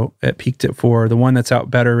radio. It peaked at 4. The one that's out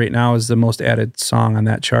better right now is the most added song on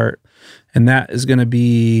that chart. And that is going to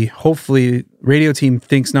be, hopefully, radio team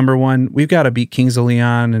thinks, number one, we've got to beat Kings of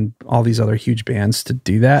Leon and all these other huge bands to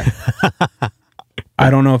do that. I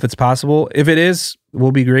don't know if it's possible. If it is,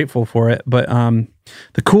 we'll be grateful for it. But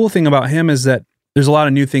the cool thing about him is that there's a lot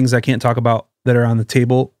of new things I can't talk about that are on the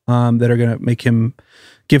table that are going to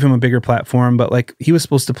give him a bigger platform. But like, he was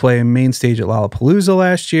supposed to play a main stage at Lollapalooza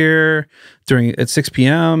last year at 6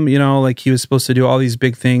 p.m. Like he was supposed to do all these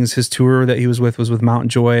big things. His tour that he was with Mountain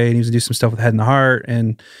Joy, and he was to do some stuff with Head and the Heart,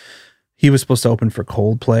 and he was supposed to open for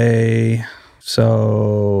Coldplay.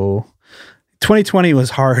 So 2020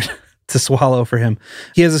 was hard to swallow for him.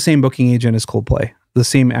 He has the same booking agent as Coldplay, the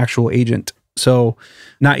same actual agent. So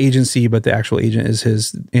not agency, but the actual agent is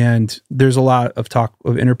his. And there's a lot of talk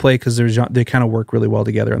of interplay because they kind of work really well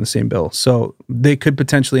together on the same bill. So they could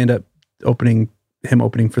potentially end up opening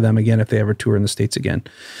for them again if they ever tour in the States again.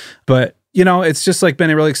 But, it's just like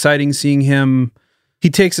been really exciting seeing him. He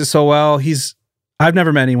takes it so well. I've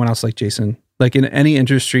never met anyone else like Jason. Like in any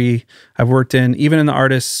industry I've worked in, even in the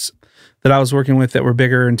artists that I was working with that were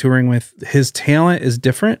bigger and touring with, his talent is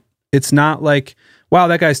different. It's not like, wow,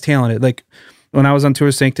 that guy's talented. Like when I was on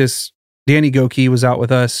Tour Sanctus, Danny Goki was out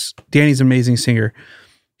with us. Danny's an amazing singer.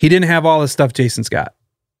 He didn't have all the stuff Jason's got.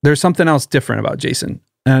 There's something else different about Jason.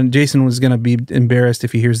 And Jason was going to be embarrassed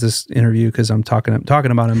if he hears this interview because I'm talking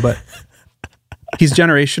about him, but he's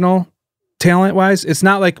generational talent-wise. It's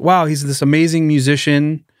not like, wow, he's this amazing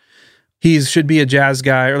musician. He should be a jazz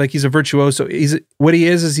guy, or like he's a virtuoso. What he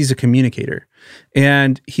is he's a communicator.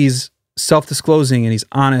 And he's self-disclosing, and he's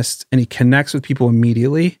honest, and he connects with people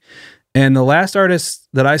immediately. And the last artist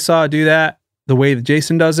that I saw do that the way that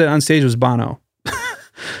Jason does it on stage was Bono.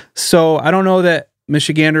 So I don't know that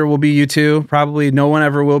Michigander will be U2. Probably no one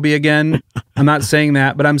ever will be again. I'm not saying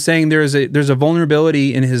that, but I'm saying there's a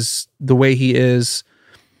vulnerability in the way he is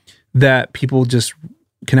that people just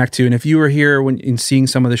connect to. And if you were here in seeing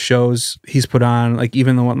some of the shows he's put on, like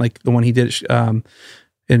even the one he did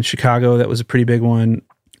in Chicago, that was a pretty big one.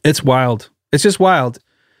 It's wild. It's just wild.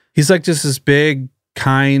 He's like just this big,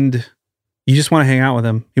 kind. You just want to hang out with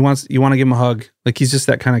him. You want to give him a hug. Like he's just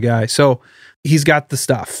that kind of guy. So he's got the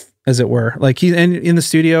stuff, as it were. Like and in the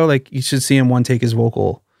studio, like you should see him one take his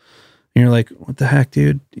vocal. And you're like, what the heck,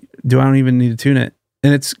 dude? I don't even need to tune it.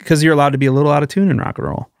 And it's because you're allowed to be a little out of tune in rock and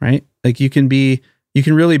roll, right? Like you can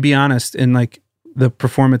really be honest, and like the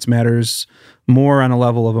performance matters more on a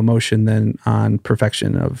level of emotion than on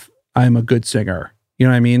perfection of I'm a good singer. You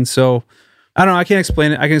know what I mean? So I don't know. I can't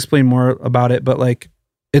explain it. I can explain more about it, but like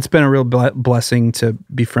it's been a real blessing to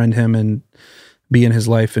befriend him and be in his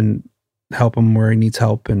life and help him where he needs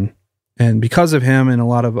help. And because of him, and a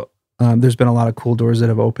lot of, there's been a lot of cool doors that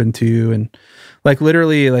have opened too. And like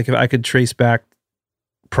literally, like if I could trace back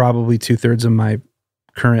probably 2/3 of my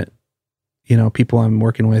current, people I'm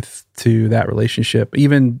working with to that relationship.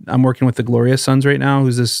 Even I'm working with the Glorious Sons right now,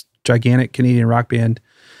 who's this gigantic Canadian rock band.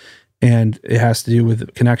 And it has to do with a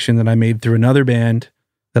connection that I made through another band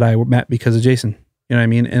that I met because of Jason. You know what I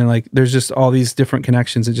mean? And like, there's just all these different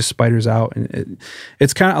connections. It just spiders out. And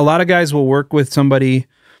it's kind of, a lot of guys will work with somebody,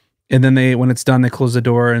 and then when it's done, they close the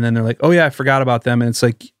door, and then they're like, oh yeah, I forgot about them. And it's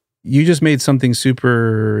like, you just made something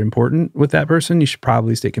super important with that person. You should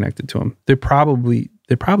probably stay connected to them. They'd probably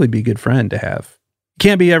be a good friend to have. You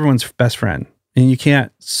can't be everyone's best friend, and you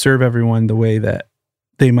can't serve everyone the way that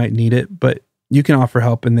they might need it, but you can offer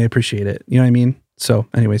help and they appreciate it. You know what I mean? So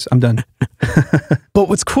anyways, I'm done. But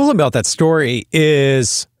what's cool about that story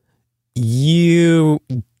is you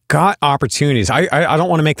got opportunities. I don't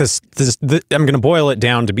want to make this, I'm going to boil it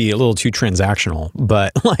down to be a little too transactional,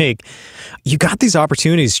 but like you got these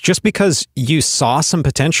opportunities just because you saw some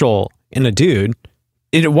potential in a dude.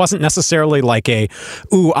 It wasn't necessarily like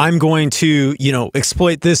I'm going to,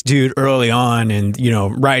 exploit this dude early on and,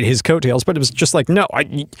 ride his coattails. But it was just like, no,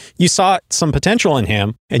 you saw some potential in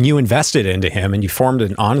him and you invested into him and you formed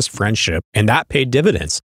an honest friendship, and that paid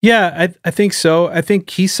dividends. Yeah, I think so. I think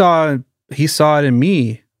he saw it in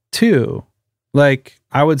me too. Like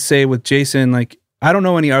I would say with Jason, like I don't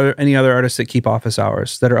know any other artists that keep office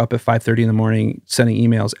hours that are up at 5:30 in the morning sending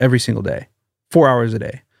emails every single day, 4 hours a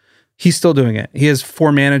day. He's still doing it. He has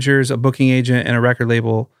 4 managers, a booking agent, and a record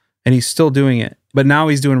label, and he's still doing it. But now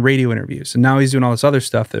he's doing radio interviews, and now he's doing all this other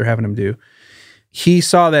stuff that they're having him do. He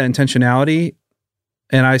saw that intentionality,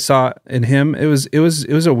 and I saw in him. It was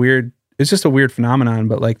just a weird phenomenon,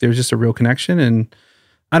 but like there's just a real connection. And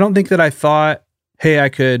I don't think that I thought, hey,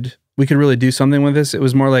 we could really do something with this. It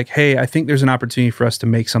was more like, hey, I think there's an opportunity for us to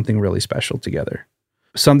make something really special together.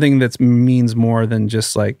 Something that means more than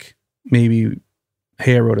just like maybe,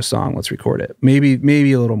 hey, I wrote a song, let's record it. Maybe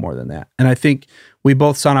a little more than that. And I think we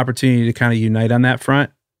both saw an opportunity to kind of unite on that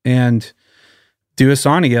front. And do a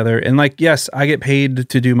song together. And like, yes, I get paid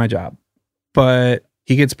to do my job, but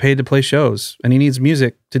he gets paid to play shows and he needs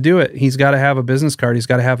music to do it. He's got to have a business card. He's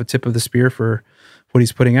got to have a tip of the spear for what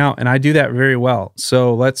he's putting out. And I do that very well.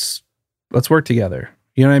 So let's work together.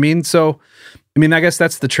 You know what I mean? So, I mean, I guess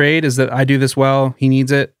that's the trade, is that I do this well. He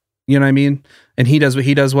needs it. You know what I mean? And he does what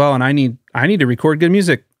he does well. And I need to record good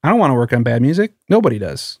music. I don't want to work on bad music. Nobody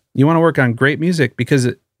does. You want to work on great music because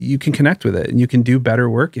you can connect with it and you can do better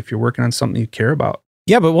work if you're working on something you care about.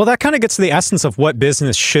 Yeah, but that kind of gets to the essence of what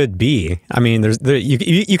business should be. I mean,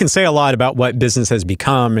 you can say a lot about what business has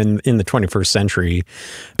become in the 21st century,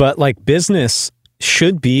 but like business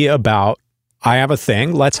should be about, I have a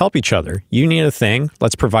thing, let's help each other. You need a thing,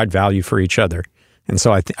 let's provide value for each other. And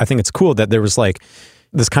so I think it's cool that there was like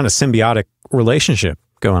this kind of symbiotic relationship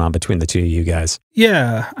going on between the two of you guys.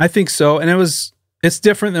 Yeah, I think so. And it's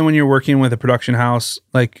different than when you're working with a production house,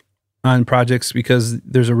 like on projects, because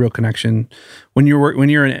there's a real connection. When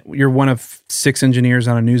you're one of 6 engineers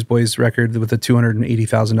on a Newsboys record with a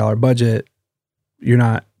 $280,000 budget, you're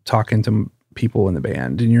not talking to people in the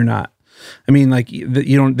band, and you're not. I mean, like they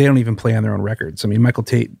don't even play on their own records. I mean, Michael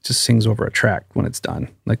Tate just sings over a track when it's done.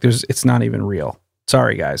 Like it's not even real.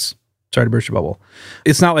 Sorry, guys. Sorry to burst your bubble.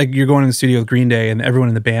 It's not like you're going in the studio with Green Day and everyone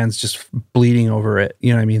in the band's just bleeding over it. You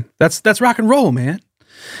know what I mean? That's rock and roll, man.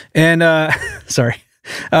 And sorry.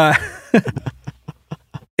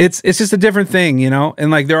 It's just a different thing, you know?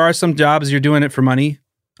 And like there are some jobs you're doing it for money.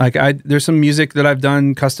 Like there's some music that I've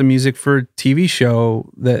done, custom music for a TV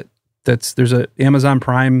show there's a Amazon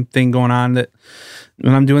Prime thing going on that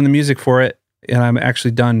when I'm doing the music for it, and I'm actually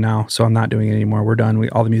done now, so I'm not doing it anymore. We're done.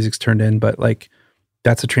 All the music's turned in, but like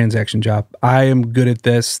that's a transaction job. I am good at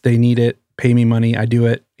this. They need it. Pay me money. I do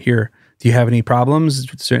it. Here. Do you have any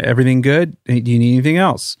problems? Is everything good? Do you need anything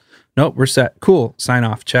else? Nope, we're set. Cool. Sign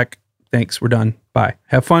off. Check. Thanks. We're done. Bye.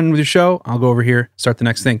 Have fun with your show. I'll go over here, start the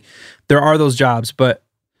next thing. There are those jobs, but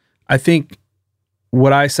I think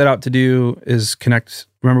what I set out to do is connect.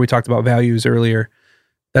 Remember we talked about values earlier.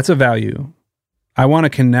 That's a value. I want to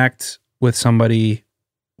connect with somebody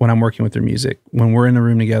when I'm working with their music, when we're in a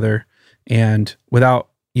room together, and without,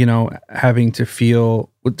 having to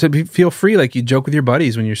feel free, like you joke with your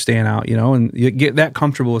buddies when you're staying out, and you get that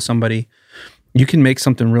comfortable with somebody, you can make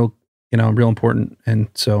something real important. And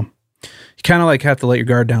so you kind of like have to let your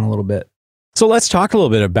guard down a little bit. So let's talk a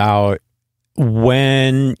little bit about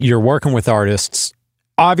when you're working with artists.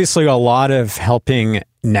 Obviously, a lot of helping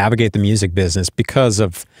navigate the music business because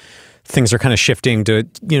of things are kind of shifting to,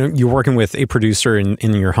 you're working with a producer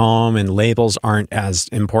in your home and labels aren't as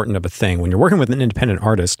important of a thing. When you're working with an independent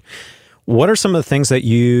artist, what are some of the things that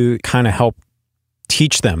you kind of help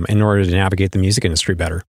teach them in order to navigate the music industry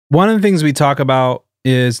better? One of the things we talk about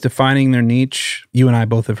is defining their niche. You and I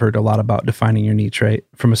both have heard a lot about defining your niche, right?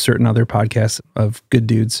 From a certain other podcast of good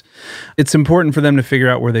dudes. It's important for them to figure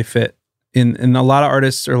out where they fit. And a lot of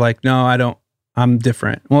artists are like, no, I don't. I'm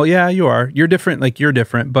different. Well, yeah, you are. You're different. Like you're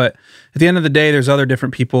different. But at the end of the day, there's other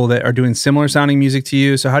different people that are doing similar sounding music to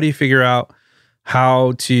you. So how do you figure out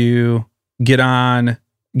how to get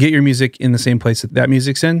your music in the same place that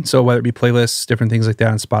music's in? So whether it be playlists, different things like that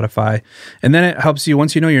on Spotify. And then it helps you,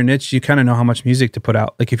 once you know your niche, you kind of know how much music to put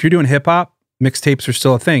out. Like if you're doing hip hop, mixtapes are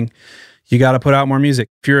still a thing. You got to put out more music.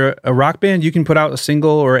 If you're a rock band, you can put out a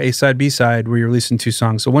single or A side, B side where you're releasing 2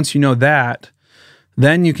 songs. So once you know that,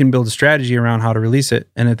 then you can build a strategy around how to release it.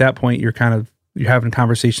 And at that point, you're having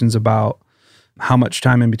conversations about how much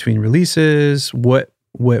time in between releases, what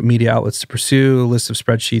media outlets to pursue, a list of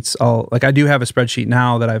spreadsheets. I do have a spreadsheet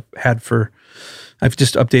now that I've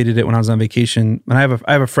just updated it when I was on vacation. And I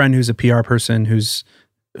have a friend who's a PR person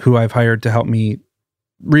who I've hired to help me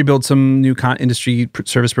rebuild some new industry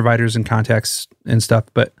service providers and contacts and stuff.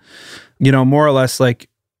 But, more or less like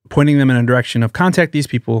pointing them in a direction of contact these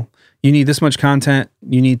people. You need this much content.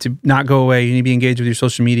 You need to not go away. You need to be engaged with your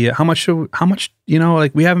social media. How much,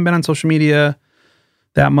 like we haven't been on social media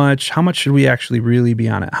that much. How much should we actually really be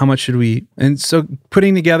on it? How much should we? And so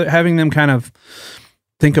putting together, having them kind of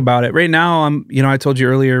think about it. Right now, I told you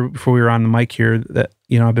earlier before we were on the mic here that,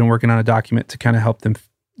 I've been working on a document to kind of help them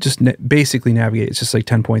just basically navigate. It's just like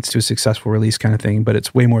 10 points to a successful release kind of thing, but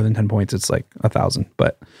it's way more than 10 points. It's like 1,000,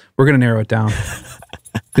 but we're going to narrow it down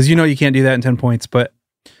because you can't do that in 10 points, but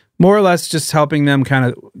more or less just helping them, kind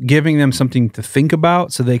of giving them something to think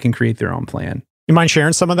about so they can create their own plan. You mind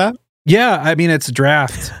sharing some of that? Yeah. I mean, it's a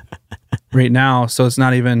draft right now, so it's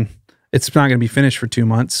not going to be finished for 2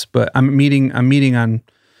 months, but I'm meeting on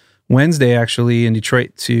Wednesday actually in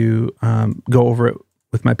Detroit to go over it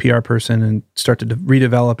with my PR person and start to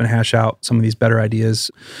redevelop and hash out some of these better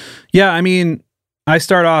ideas. Yeah. I mean, I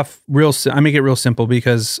start off I make it real simple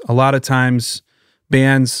because a lot of times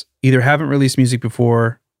bands either haven't released music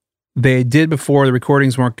before, they did before, the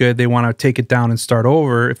recordings weren't good, they want to take it down and start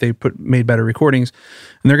over if they made better recordings,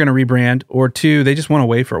 and they're going to rebrand, or two, they just went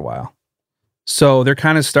away for a while. So they're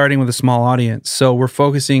kind of starting with a small audience. So we're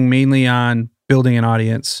focusing mainly on building an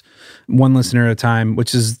audience, one listener at a time,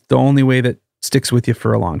 which is the only way that sticks with you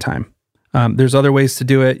for a long time. There's other ways to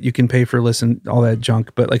do it. You can pay for listen, all that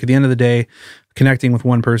junk. But like at the end of the day, connecting with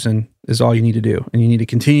one person is all you need to do. And you need to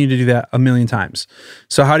continue to do that a million times.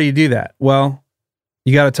 So how do you do that? Well,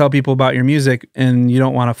 you got to tell people about your music, and you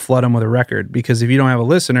don't want to flood them with a record, because if you don't have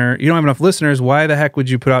enough listeners, why the heck would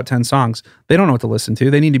you put out 10 songs? They don't know what to listen to.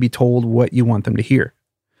 They need to be told what you want them to hear.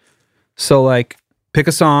 So like, pick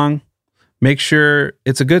a song, make sure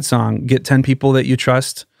it's a good song, get 10 people that you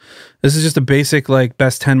trust. This is just a basic, like,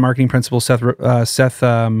 best 10 marketing principles. Seth,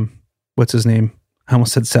 what's his name? I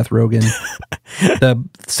almost said Seth Rogen.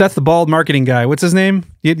 Seth, the bald marketing guy. What's his name?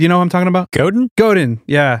 You know what I'm talking about? Godin.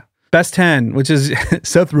 Yeah. Best 10, which is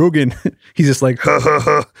Seth Rogen. He's just like, ha ha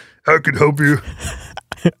ha, I can help you.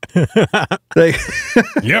 Like,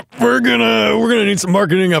 yep, we're gonna need some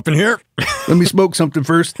marketing up in here. Let me smoke something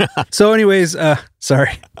first. So anyways,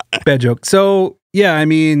 sorry, bad joke. So yeah, I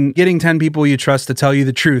mean, getting 10 people you trust to tell you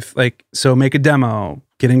the truth. Like, so make a demo,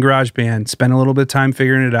 get in GarageBand, spend a little bit of time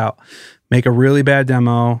figuring it out, make a really bad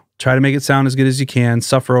demo, try to make it sound as good as you can,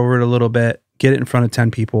 suffer over it a little bit, get it in front of 10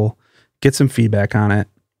 people, get some feedback on it.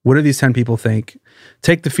 What do these 10 people think?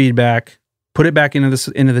 Take the feedback, put it back into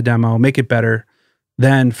the demo, make it better,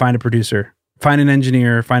 then find a producer, find an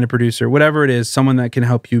engineer, find a producer, whatever it is, someone that can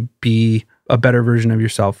help you be a better version of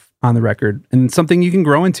yourself on the record, and something you can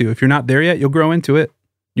grow into. If you're not there yet, you'll grow into it.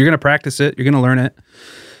 You're going to practice it. You're going to learn it.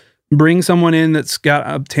 Bring someone in that's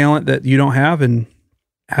got a talent that you don't have and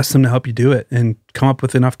ask them to help you do it, and come up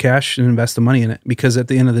with enough cash and invest the money in it. Because at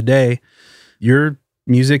the end of the day, your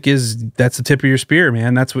music that's the tip of your spear,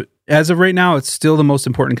 man. That's what, as of right now, it's still the most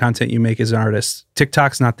important content you make as an artist.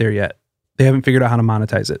 TikTok's not there yet. They haven't figured out how to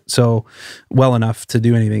monetize it so well enough to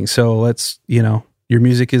do anything. So let's, your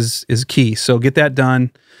music is key. So get that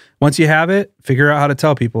done. Once you have it, figure out how to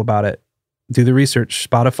tell people about it. Do the research.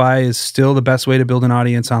 Spotify is still the best way to build an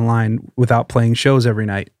audience online without playing shows every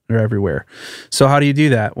night or everywhere. So how do you do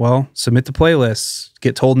that? Well, submit the playlists.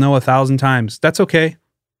 Get told no 1,000 times. That's okay.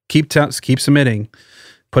 Keep submitting.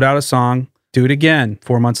 Put out a song. Do it again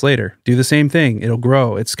 4 months later. Do the same thing. It'll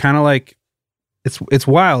grow. It's kind of like, it's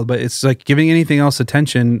wild, but it's like giving anything else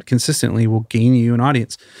attention consistently will gain you an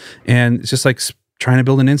audience. And it's just like trying to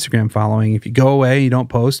build an Instagram following. If you go away, you don't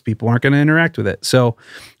post, people aren't going to interact with it. So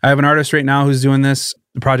I have an artist right now who's doing this.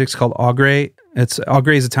 The project's called Augrey.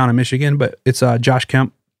 Augrey is a town in Michigan, but it's Josh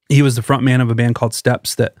Kemp. He was the front man of a band called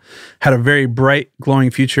Steps that had a very bright,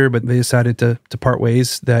 glowing future, but they decided to part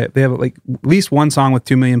ways. They have like at least one song with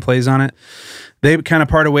 2 million plays on it. They kind of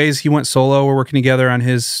parted ways. He went solo. We're working together on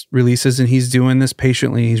his releases, and he's doing this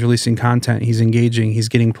patiently. He's releasing content. He's engaging. He's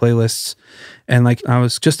getting playlists. And like, I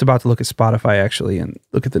was just about to look at Spotify actually and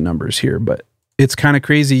look at the numbers here, but it's kind of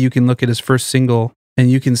crazy. You can look at his first single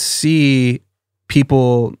and you can see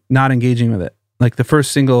people not engaging with it. Like the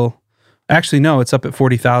first single, actually, no, it's up at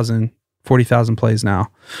 40,000 plays now.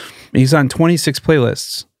 He's on 26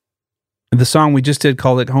 playlists. The song we just did,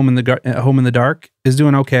 called it Home in the Dark, is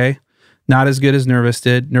doing okay. Not as good as Nervous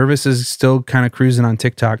did. Nervous is still kind of cruising on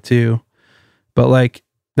TikTok too. But like,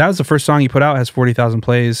 that was the first song he put out, has 40,000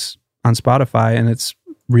 plays on Spotify, and it's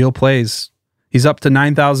real plays. He's up to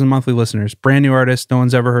 9,000 monthly listeners. Brand new artist. No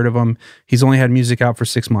one's ever heard of him. He's only had music out for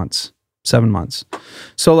 6 months, 7 months.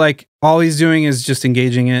 So like, all he's doing is just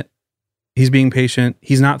engaging it. He's being patient.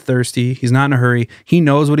 He's not thirsty. He's not in a hurry. He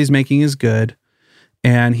knows what he's making is good.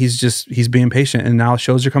 And he's being patient. And now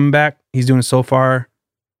shows are coming back. He's doing it so far.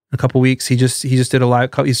 A couple weeks. He just did he's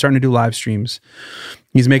starting to do live streams.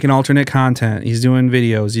 He's making alternate content. He's doing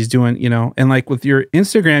videos. He's doing, and like with your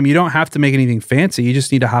Instagram, you don't have to make anything fancy. You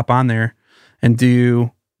just need to hop on there and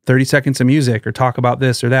do 30 seconds of music or talk about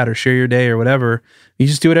this or that or share your day or whatever. You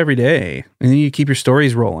just do it every day. And then you keep your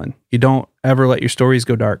stories rolling. You don't ever let your stories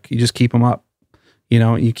go dark. You just keep them up.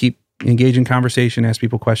 You keep engaging conversation, ask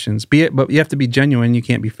people questions. But you have to be genuine. You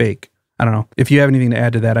can't be fake. I don't know. If you have anything to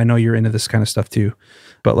add to that, I know you're into this kind of stuff too.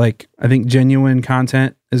 But like, I think genuine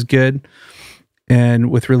content is good.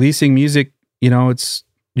 And with releasing music, you're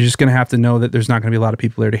just going to have to know that there's not going to be a lot of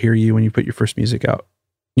people there to hear you when you put your first music out.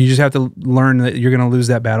 You just have to learn that you're going to lose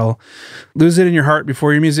that battle. Lose it in your heart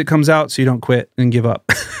before your music comes out so you don't quit and give up.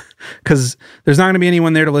 Because there's not going to be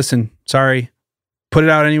anyone there to listen. Sorry. Put it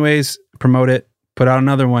out anyways. Promote it. Put out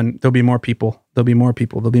another one. There'll be more people. There'll be more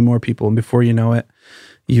people. And before you know it,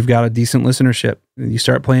 you've got a decent listenership. You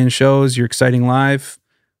start playing shows. You're exciting live.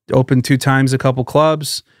 open 2 times a couple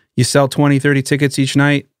clubs. You sell 20, 30 tickets each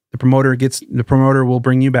night. The promoter will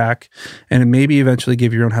bring you back and maybe eventually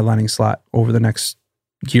give your own headlining slot over the next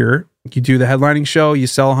year. You do the headlining show, you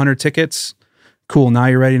sell 100 tickets. Cool. Now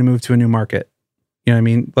you're ready to move to a new market. You know what I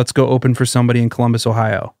mean? Let's go open for somebody in Columbus,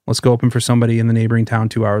 Ohio. Let's go open for somebody in the neighboring town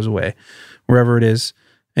 2 hours away, wherever it is.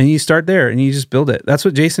 And you start there and you just build it. That's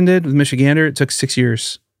what Jason did with Michigander. It took 6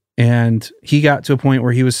 years. And he got to a point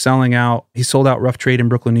where he was selling out. He sold out Rough Trade in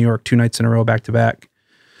Brooklyn, New York, 2 nights in a row, back to back,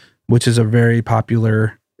 which is a very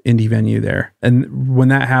popular indie venue there. And when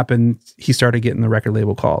that happened, he started getting the record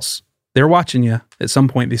label calls. They're watching you. At some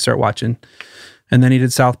point, they start watching. And then he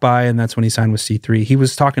did South by, and that's when he signed with C3. He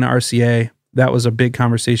was talking to RCA. That was a big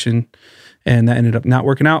conversation, and that ended up not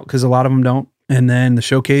working out because a lot of them don't. And then the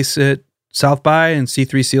showcase at South by, and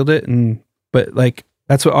C3 sealed it. But like,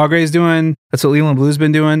 that's what Augrey's doing. That's what Leland Blue's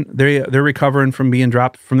been doing. They're recovering from being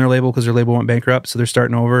dropped from their label because their label went bankrupt, so they're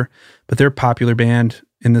starting over. But they're a popular band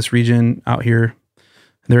in this region out here.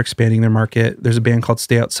 They're expanding their market. There's a band called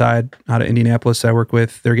Stay Outside out of Indianapolis I work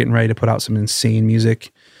with. They're getting ready to put out some insane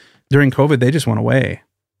music. During COVID, they just went away.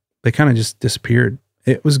 They kind of just disappeared.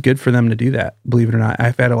 It was good for them to do that, believe it or not.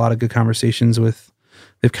 I've had a lot of good conversations with,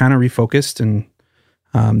 they've kind of refocused, and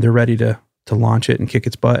they're ready to launch it and kick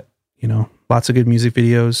its butt. You know, lots of good music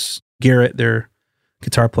videos. Garrett, their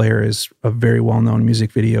guitar player, is a very well-known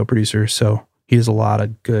music video producer. So he does a lot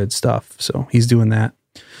of good stuff. So he's doing that.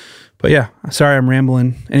 But yeah, sorry, I'm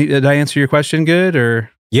rambling. Did I answer your question good, or?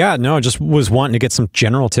 Yeah, no, just was wanting to get some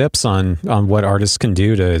general tips on what artists can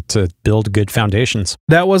do to build good foundations.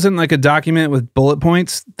 That wasn't like a document with bullet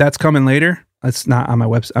points. That's coming later. That's not on my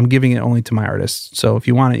website. I'm giving it only to my artists. So if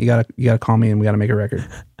you want it, you gotta call me and we gotta make a record.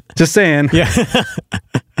 Just saying. Yeah.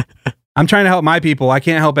 I'm trying to help my people. I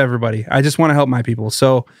can't help everybody. I just want to help my people.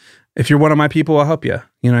 So if you're one of my people, I'll help you.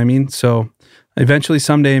 You know what I mean? So eventually,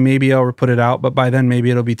 someday, maybe I'll put it out, but by then,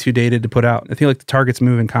 maybe it'll be too dated to put out. I feel like the target's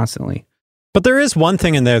moving constantly. But there is one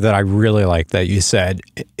thing in there that I really like that you said.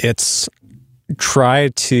 It's try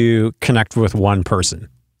to connect with one person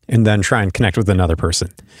and then try and connect with another person.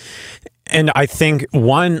 And I think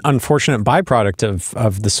one unfortunate byproduct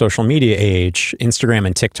of the social media age, Instagram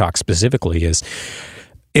and TikTok specifically, is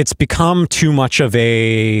it's become too much of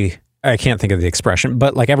a, I can't think of the expression,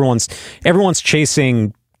 but like everyone's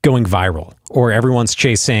chasing going viral, or everyone's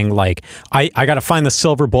chasing like, I got to find the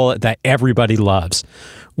silver bullet that everybody loves.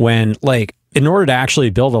 When like, in order to actually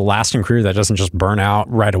build a lasting career that doesn't just burn out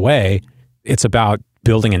right away, it's about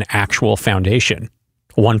building an actual foundation,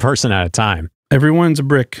 one person at a time. Everyone's a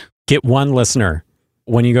brick. Get one listener.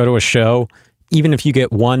 When you go to a show, even if you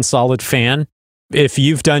get one solid fan, if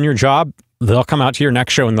you've done your job, they'll come out to your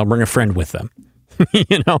next show and they'll bring a friend with them.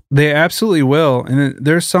 You know? They absolutely will. And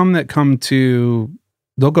there's some that come to,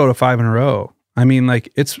 they'll go to 5 in a row. I mean,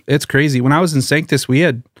 like, it's crazy. When I was in Sanctus, we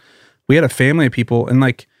had a family of people, and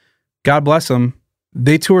like, God bless them,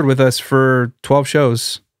 they toured with us for 12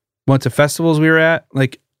 shows, went to festivals we were at.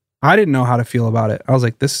 Like, I didn't know how to feel about it. I was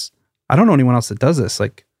like, I don't know anyone else that does this.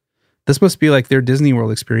 Like, this must be like their Disney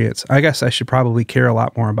World experience. I guess I should probably care a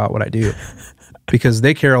lot more about what I do because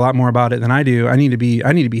they care a lot more about it than I do. I need to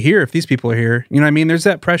be here if these people are here. You know what I mean? There's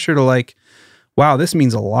that pressure to like, wow, this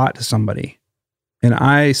means a lot to somebody. And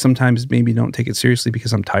I sometimes maybe don't take it seriously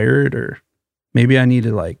because I'm tired, or maybe I need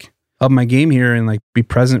to like up my game here and like be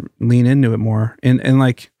present, lean into it more. And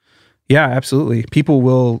like, yeah, absolutely. People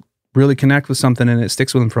will really connect with something and it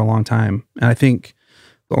sticks with them for a long time. And I think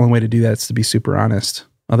the only way to do that is to be super honest.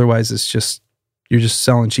 Otherwise, it's just, you're just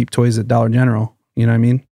selling cheap toys at Dollar General. You know what I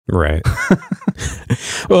mean? Right.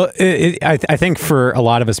 Well, I think for a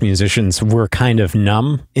lot of us musicians, we're kind of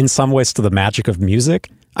numb in some ways to the magic of music.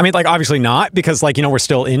 I mean, like, obviously not, because like, you know, we're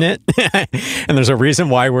still in it and there's a reason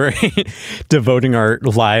why we're devoting our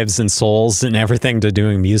lives and souls and everything to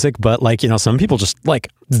doing music. But like, you know, some people just like,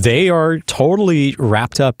 they are totally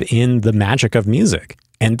wrapped up in the magic of music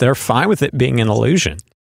and they're fine with it being an illusion.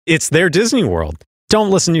 It's their Disney World. Don't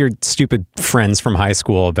listen to your stupid friends from high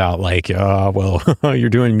school about like, well, you're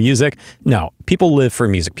doing music. No, people live for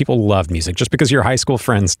music. People love music. Just because your high school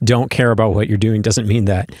friends don't care about what you're doing doesn't mean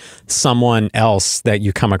that someone else that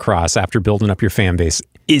you come across after building up your fan base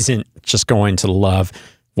isn't just going to love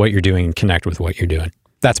what you're doing and connect with what you're doing.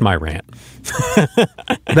 That's my rant.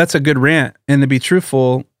 That's a good rant. And to be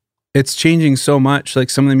truthful, it's changing so much. Like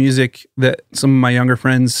some of the music that some of my younger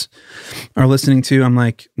friends are listening to, I'm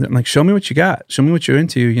like, show me what you got. Show me what you're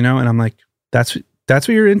into, you know? And I'm like, that's what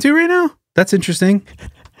you're into right now? That's interesting.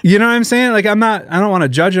 You know what I'm saying? Like, I don't want to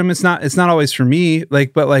judge them. It's not always for me.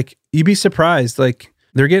 Like, but like, you'd be surprised. Like,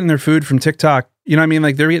 they're getting their food from TikTok You know what I mean?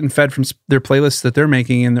 Like they're getting fed from their playlists that they're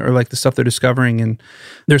making and or like the stuff they're discovering. And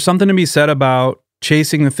there's something to be said about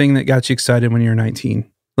chasing the thing that got you excited when you're 19.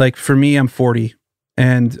 Like for me, I'm 40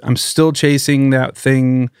 and I'm still chasing that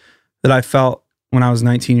thing that I felt when I was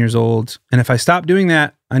 19 years old. And if I stop doing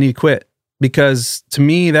that, I need to quit, because to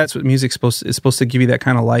me, that's what music's supposed to give you, that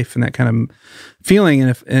kind of life and that kind of feeling.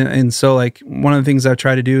 And so like one of the things I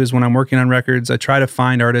try to do is when I'm working on records, I try to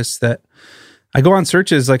find artists that I go on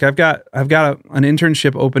searches. Like I've got an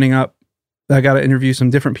internship opening up that I got to interview some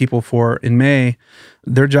different people for in May.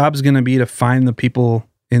 Their job is going to be to find the people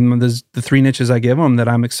in the 3 niches I give them that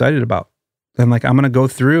I'm excited about. And like, I'm going to go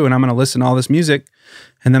through and I'm going to listen to all this music,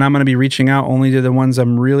 and then I'm going to be reaching out only to the ones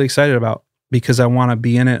I'm really excited about, because I want to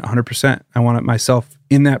be in it 100%. I want it myself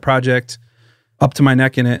in that project, up to my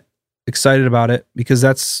neck in it, excited about it, because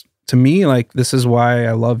that's, to me, like, this is why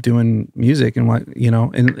I love doing music and what, you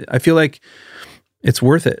know, and I feel like it's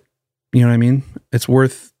worth it. You know what I mean? It's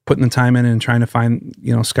worth putting the time in and trying to find,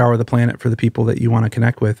 you know, scour the planet for the people that you want to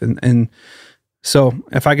connect with. And so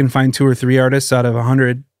if I can find 2 or 3 artists out of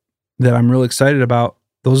 100 that I'm really excited about,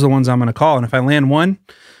 those are the ones I'm going to call. And if I land one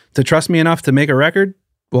to trust me enough to make a record,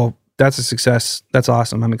 well, that's a success. That's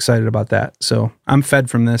awesome. I'm excited about that. So I'm fed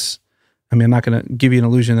from this. I mean, I'm not going to give you an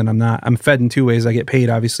illusion that I'm not. I'm fed in 2 ways. I get paid,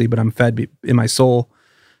 obviously, but I'm fed in my soul.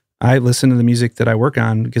 I listen to the music that I work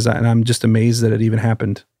on because and I'm just amazed that it even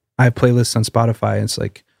happened. I have playlists on Spotify, and it's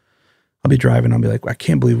like, I'll be driving, I'll be like, I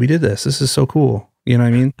can't believe we did this. This is so cool. You know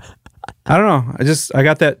what I mean? I don't know. I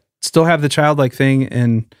got that, still have the childlike thing,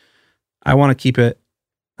 and I want to keep it.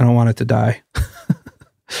 I don't want it to die.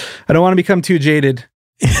 I don't want to become too jaded.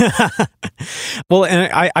 Well,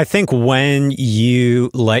 and I think when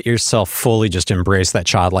you let yourself fully just embrace that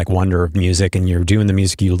childlike wonder of music, and you're doing the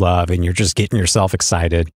music you love, and you're just getting yourself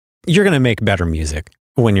excited, you're going to make better music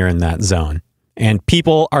when you're in that zone. And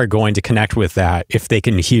people are going to connect with that if they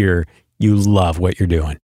can hear you love what you're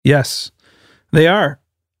doing. Yes, they are.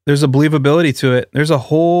 There's a believability to it. There's a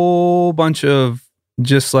whole bunch of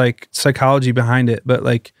just like psychology behind it. But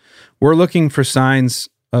like, we're looking for signs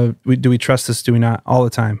of, do we trust this? Do we not? All the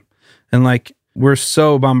time. And like, we're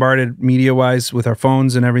so bombarded media wise with our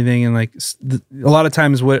phones and everything. And like a lot of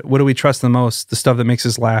times, what do we trust the most? The stuff that makes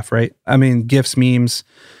us laugh, right? I mean, GIFs, memes.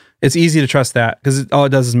 It's easy to trust that because all it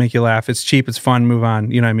does is make you laugh. It's cheap. It's fun. Move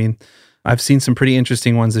on. You know what I mean? I've seen some pretty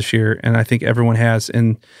interesting ones this year, and I think everyone has.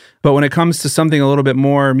 But when it comes to something a little bit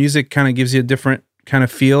more, music kind of gives you a different kind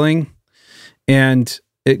of feeling, and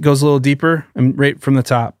it goes a little deeper and right from the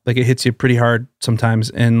top. Like it hits you pretty hard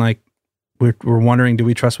sometimes, and like we're wondering, do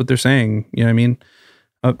we trust what they're saying? You know what I mean?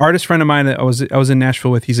 An artist friend of mine that I was in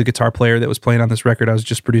Nashville with, he's a guitar player that was playing on this record I was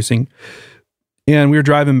just producing, and we were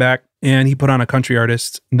driving back, and he put on a country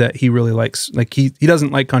artist that he really likes. Like he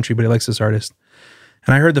doesn't like country, but he likes this artist.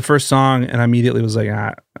 And I heard the first song, and I immediately was like,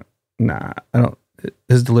 nah, I don't.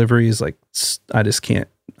 His delivery is like, I just can't.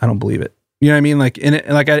 I don't believe it. You know what I mean? Like,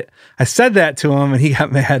 I said that to him, and he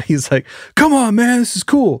got mad. He's like, "Come on, man, this is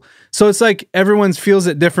cool." So it's like everyone feels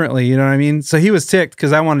it differently. You know what I mean? So he was ticked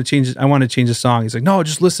because I wanted to change it. I wanted to change the song. He's like, "No,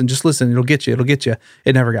 just listen. It'll get you.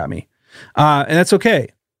 It never got me, and that's okay.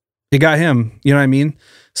 It got him. You know what I mean?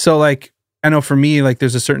 So like, I know for me, like,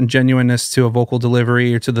 there's a certain genuineness to a vocal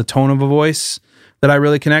delivery or to the tone of a voice that I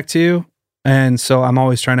really connect to. And so I'm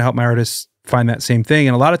always trying to help my artists find that same thing.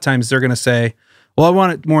 And a lot of times they're going to say, well, I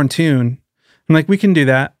want it more in tune. I'm like, we can do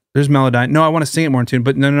that. There's Melodyne. No, I want to sing it more in tune,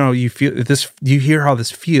 but no, you feel this, you hear how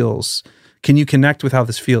this feels. Can you connect with how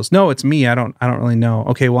this feels? No, it's me. I don't really know.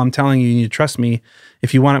 Okay. Well, I'm telling you, you need to trust me.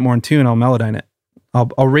 If you want it more in tune, I'll Melodyne it.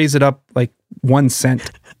 I'll raise it up like 1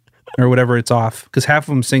 cent or whatever it's off, because half of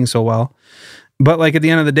them sing so well. But like at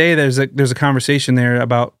the end of the day, there's a conversation there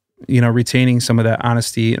about, you know, retaining some of that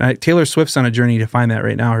honesty. And Taylor Swift's on a journey to find that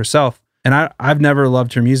right now herself. And I've never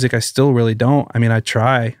loved her music. I still really don't. I mean, I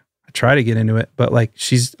try to get into it, but like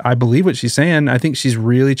I believe what she's saying. I think she's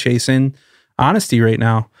really chasing honesty right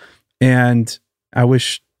now. And I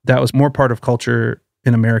wish that was more part of culture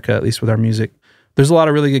in America, at least with our music. There's a lot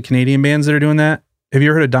of really good Canadian bands that are doing that. Have you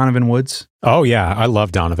ever heard of Donovan Woods? Oh yeah. I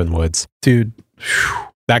love Donovan Woods. Dude.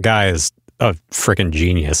 That guy is a freaking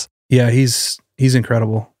genius. Yeah, he's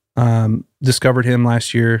incredible. Discovered him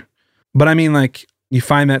last year. But I mean, like, you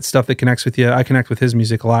find that stuff that connects with you. I connect with his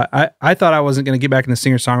music a lot. I thought I wasn't going to get back into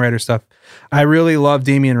singer-songwriter stuff. I really loved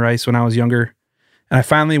Damien Rice when I was younger. And I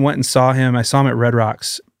finally went and saw him. I saw him at Red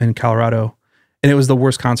Rocks in Colorado. And it was the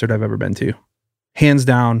worst concert I've ever been to. Hands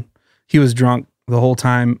down. He was drunk the whole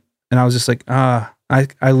time. And I was just like,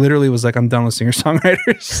 I literally was like, I'm done with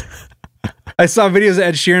singer-songwriters. I saw videos of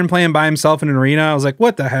Ed Sheeran playing by himself in an arena. I was like,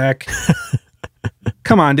 what the heck?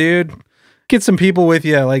 Come on, dude. Get some people with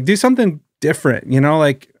you. Like, do something different, you know?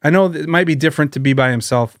 Like, I know it might be different to be by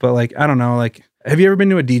himself, but like, I don't know. Like, have you ever been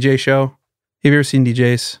to a DJ show? Have you ever seen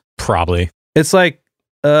DJs? Probably. It's like,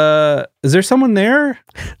 is there someone there?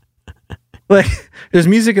 Like, there's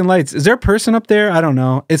music and lights. Is there a person up there? I don't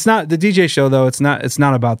know. It's not the DJ show though. It's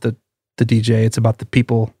not about the DJ. It's about the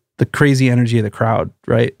people, the crazy energy of the crowd,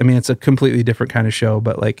 right? I mean, it's a completely different kind of show,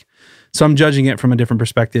 but like, so I'm judging it from a different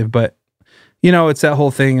perspective. But, you know, it's that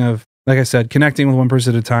whole thing of, like I said, connecting with one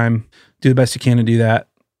person at a time, do the best you can to do that.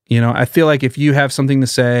 You know, I feel like if you have something to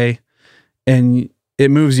say and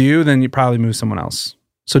it moves you, then you probably move someone else.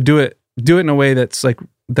 So do it in a way that's like,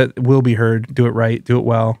 that will be heard. Do it right, do it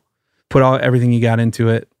well, put everything you got into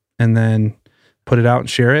it, and then put it out and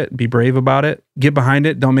share it. Be brave about it. Get behind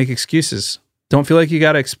it. Don't make excuses. Don't feel like you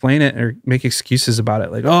got to explain it or make excuses about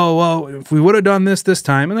it. Like, oh, well, if we would have done this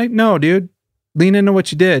time. And like, no, dude, lean into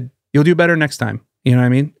what you did. You'll do better next time. You know what I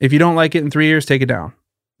mean? If you don't like it in 3 years, take it down.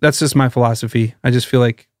 That's just my philosophy. I just feel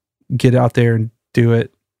like get out there and do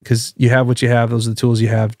it because you have what you have. Those are the tools you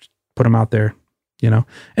have. Put them out there, you know?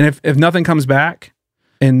 And if nothing comes back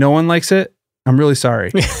and no one likes it, I'm really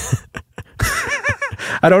sorry.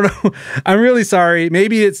 I don't know. I'm really sorry.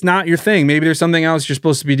 Maybe it's not your thing. Maybe there's something else you're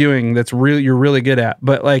supposed to be doing that's you're really good at.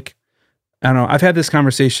 But like, I don't know. I've had this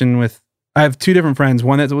conversation I have two different friends.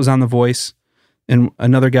 One that was on The Voice, and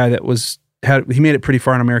another guy that he made it pretty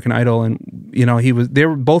far on American Idol. And you know,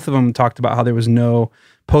 both of them talked about how there was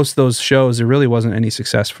post those shows, there really wasn't any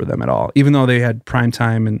success for them at all, even though they had prime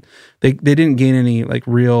time and they didn't gain any like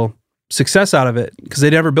real success out of it because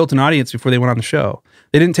they'd never built an audience before they went on the show.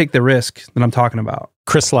 They didn't take the risk that I'm talking about.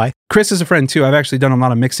 Chris Sly. Chris is a friend too. I've actually done a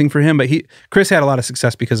lot of mixing for him, but Chris had a lot of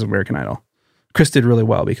success because of American Idol. Chris did really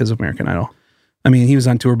well because of American Idol. I mean, he was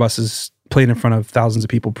on tour buses, played in front of thousands of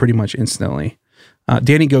people pretty much instantly.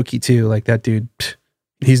 Danny Goki too, like that dude,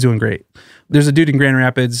 he's doing great. There's a dude in Grand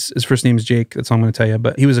Rapids, his first name is Jake, that's all I'm going to tell you,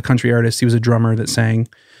 but he was a country artist. He was a drummer that sang.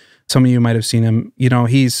 Some of you might have seen him. You know,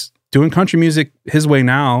 he's doing country music his way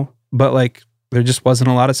now, but like there just wasn't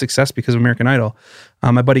a lot of success because of American Idol.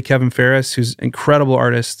 My buddy Kevin Ferris, who's an incredible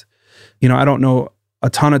artist, you know, I don't know a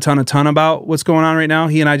ton about what's going on right now.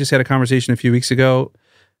 He and I just had a conversation a few weeks ago.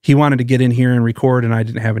 He wanted to get in here and record, and I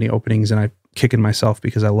didn't have any openings, and I'm kicking myself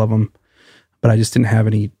because I love him, but I just didn't have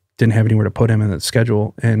anywhere to put him in the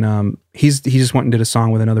schedule. And he just went and did a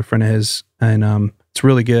song with another friend of his, and it's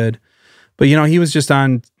really good. But you know, he was just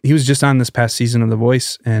on this past season of The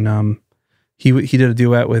Voice, and he did a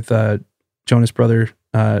duet with Jonas brother.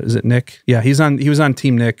 Is it Nick? Yeah, he was on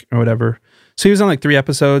Team Nick or whatever. So he was on like 3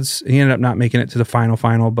 episodes. He ended up not making it to the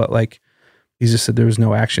final, but like he just said there was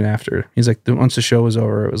no action after. He's like, once the show was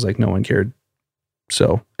over, it was like no one cared.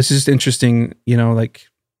 So it's just interesting, you know, like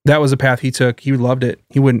that was a path he took. He loved it.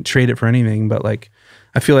 He wouldn't trade it for anything. But like,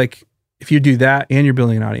 I feel like if you do that and you're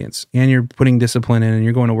building an audience and you're putting discipline in and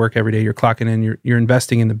you're going to work every day, you're clocking in, you're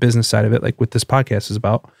investing in the business side of it, like what this podcast is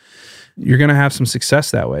about, you're going to have some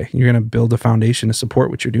success that way. You're going to build a foundation to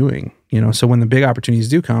support what you're doing, you know? So when the big opportunities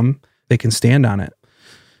do come, they can stand on it.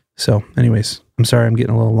 So anyways, I'm sorry, I'm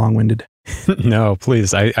getting a little long-winded. No,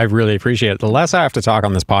 please. I really appreciate it. The less I have to talk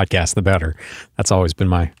on this podcast, the better. That's always been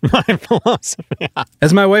my philosophy.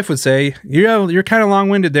 As my wife would say, you're kind of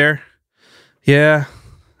long-winded there. Yeah,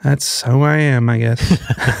 that's who I am, I guess.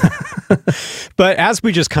 But as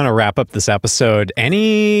we just kind of wrap up this episode,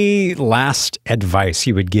 any last advice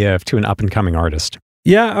you would give to an up-and-coming artist?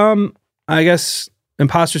 Yeah, I guess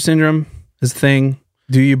imposter syndrome is the thing.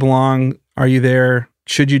 Do you belong? Are you there?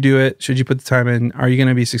 Should you do it? Should you put the time in? Are you going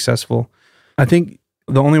to be successful? I think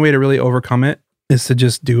the only way to really overcome it is to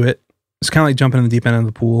just do it. It's kind of like jumping in the deep end of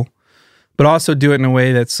the pool, but also do it in a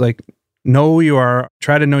way that's like, know who you are,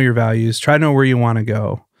 try to know your values, try to know where you want to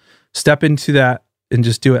go. Step into that and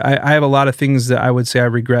just do it. I have a lot of things that I would say I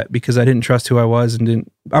regret because I didn't trust who I was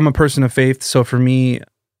I'm a person of faith. So for me,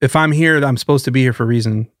 if I'm here, I'm supposed to be here for a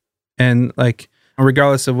reason. And like,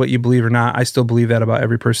 regardless of what you believe or not, I still believe that about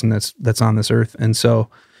every person that's on this earth. And so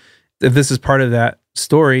if this is part of that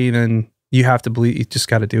story, then you have to believe, you just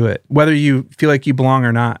got to do it. Whether you feel like you belong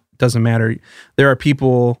or not, doesn't matter. There are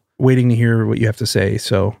people waiting to hear what you have to say.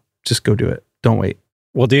 So just go do it. Don't wait.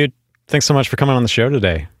 Well, dude, thanks so much for coming on the show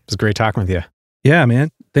today. It was great talking with you. Yeah,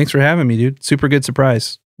 man. Thanks for having me, dude. Super good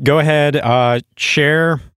surprise. Go ahead,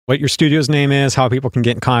 share what your studio's name is, how people can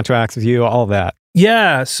get in contact with you, all of that.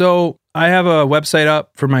 Yeah. So I have a website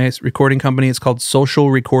up for my recording company. It's called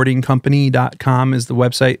socialrecordingcompany.com is the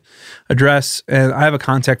website address. And I have a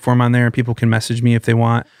contact form on there. People can message me if they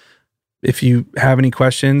want. If you have any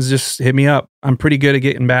questions, just hit me up. I'm pretty good at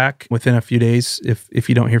getting back within a few days. If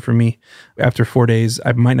you don't hear from me after 4 days,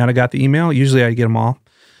 I might not have got the email. Usually I get them all.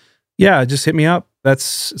 Yeah, just hit me up.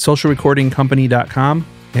 That's socialrecordingcompany.com,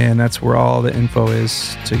 and that's where all the info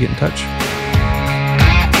is to get in touch.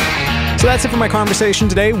 So that's it for my conversation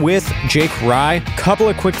today with Jake Rye. Couple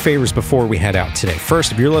of quick favors before we head out today.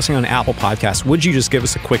 First, if you're listening on Apple Podcasts, would you just give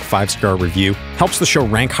us a quick 5-star review? Helps the show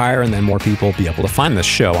rank higher, and then more people be able to find this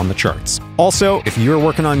show on the charts. Also, if you're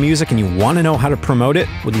working on music and you want to know how to promote it,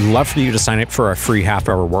 we'd love for you to sign up for our free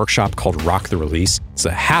half-hour workshop called Rock the Release. It's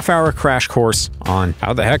a half-hour crash course on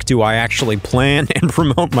how the heck do I actually plan and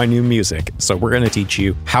promote my new music. So we're going to teach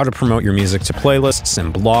you how to promote your music to playlists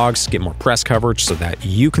and blogs, get more press coverage so that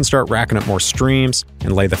you can start racking up more streams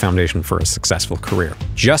and lay the foundation for a successful career.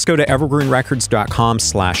 Just go to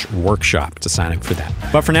evergreenrecords.com/workshop to sign up for that.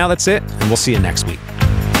 But for now, that's it, and we'll see you next week.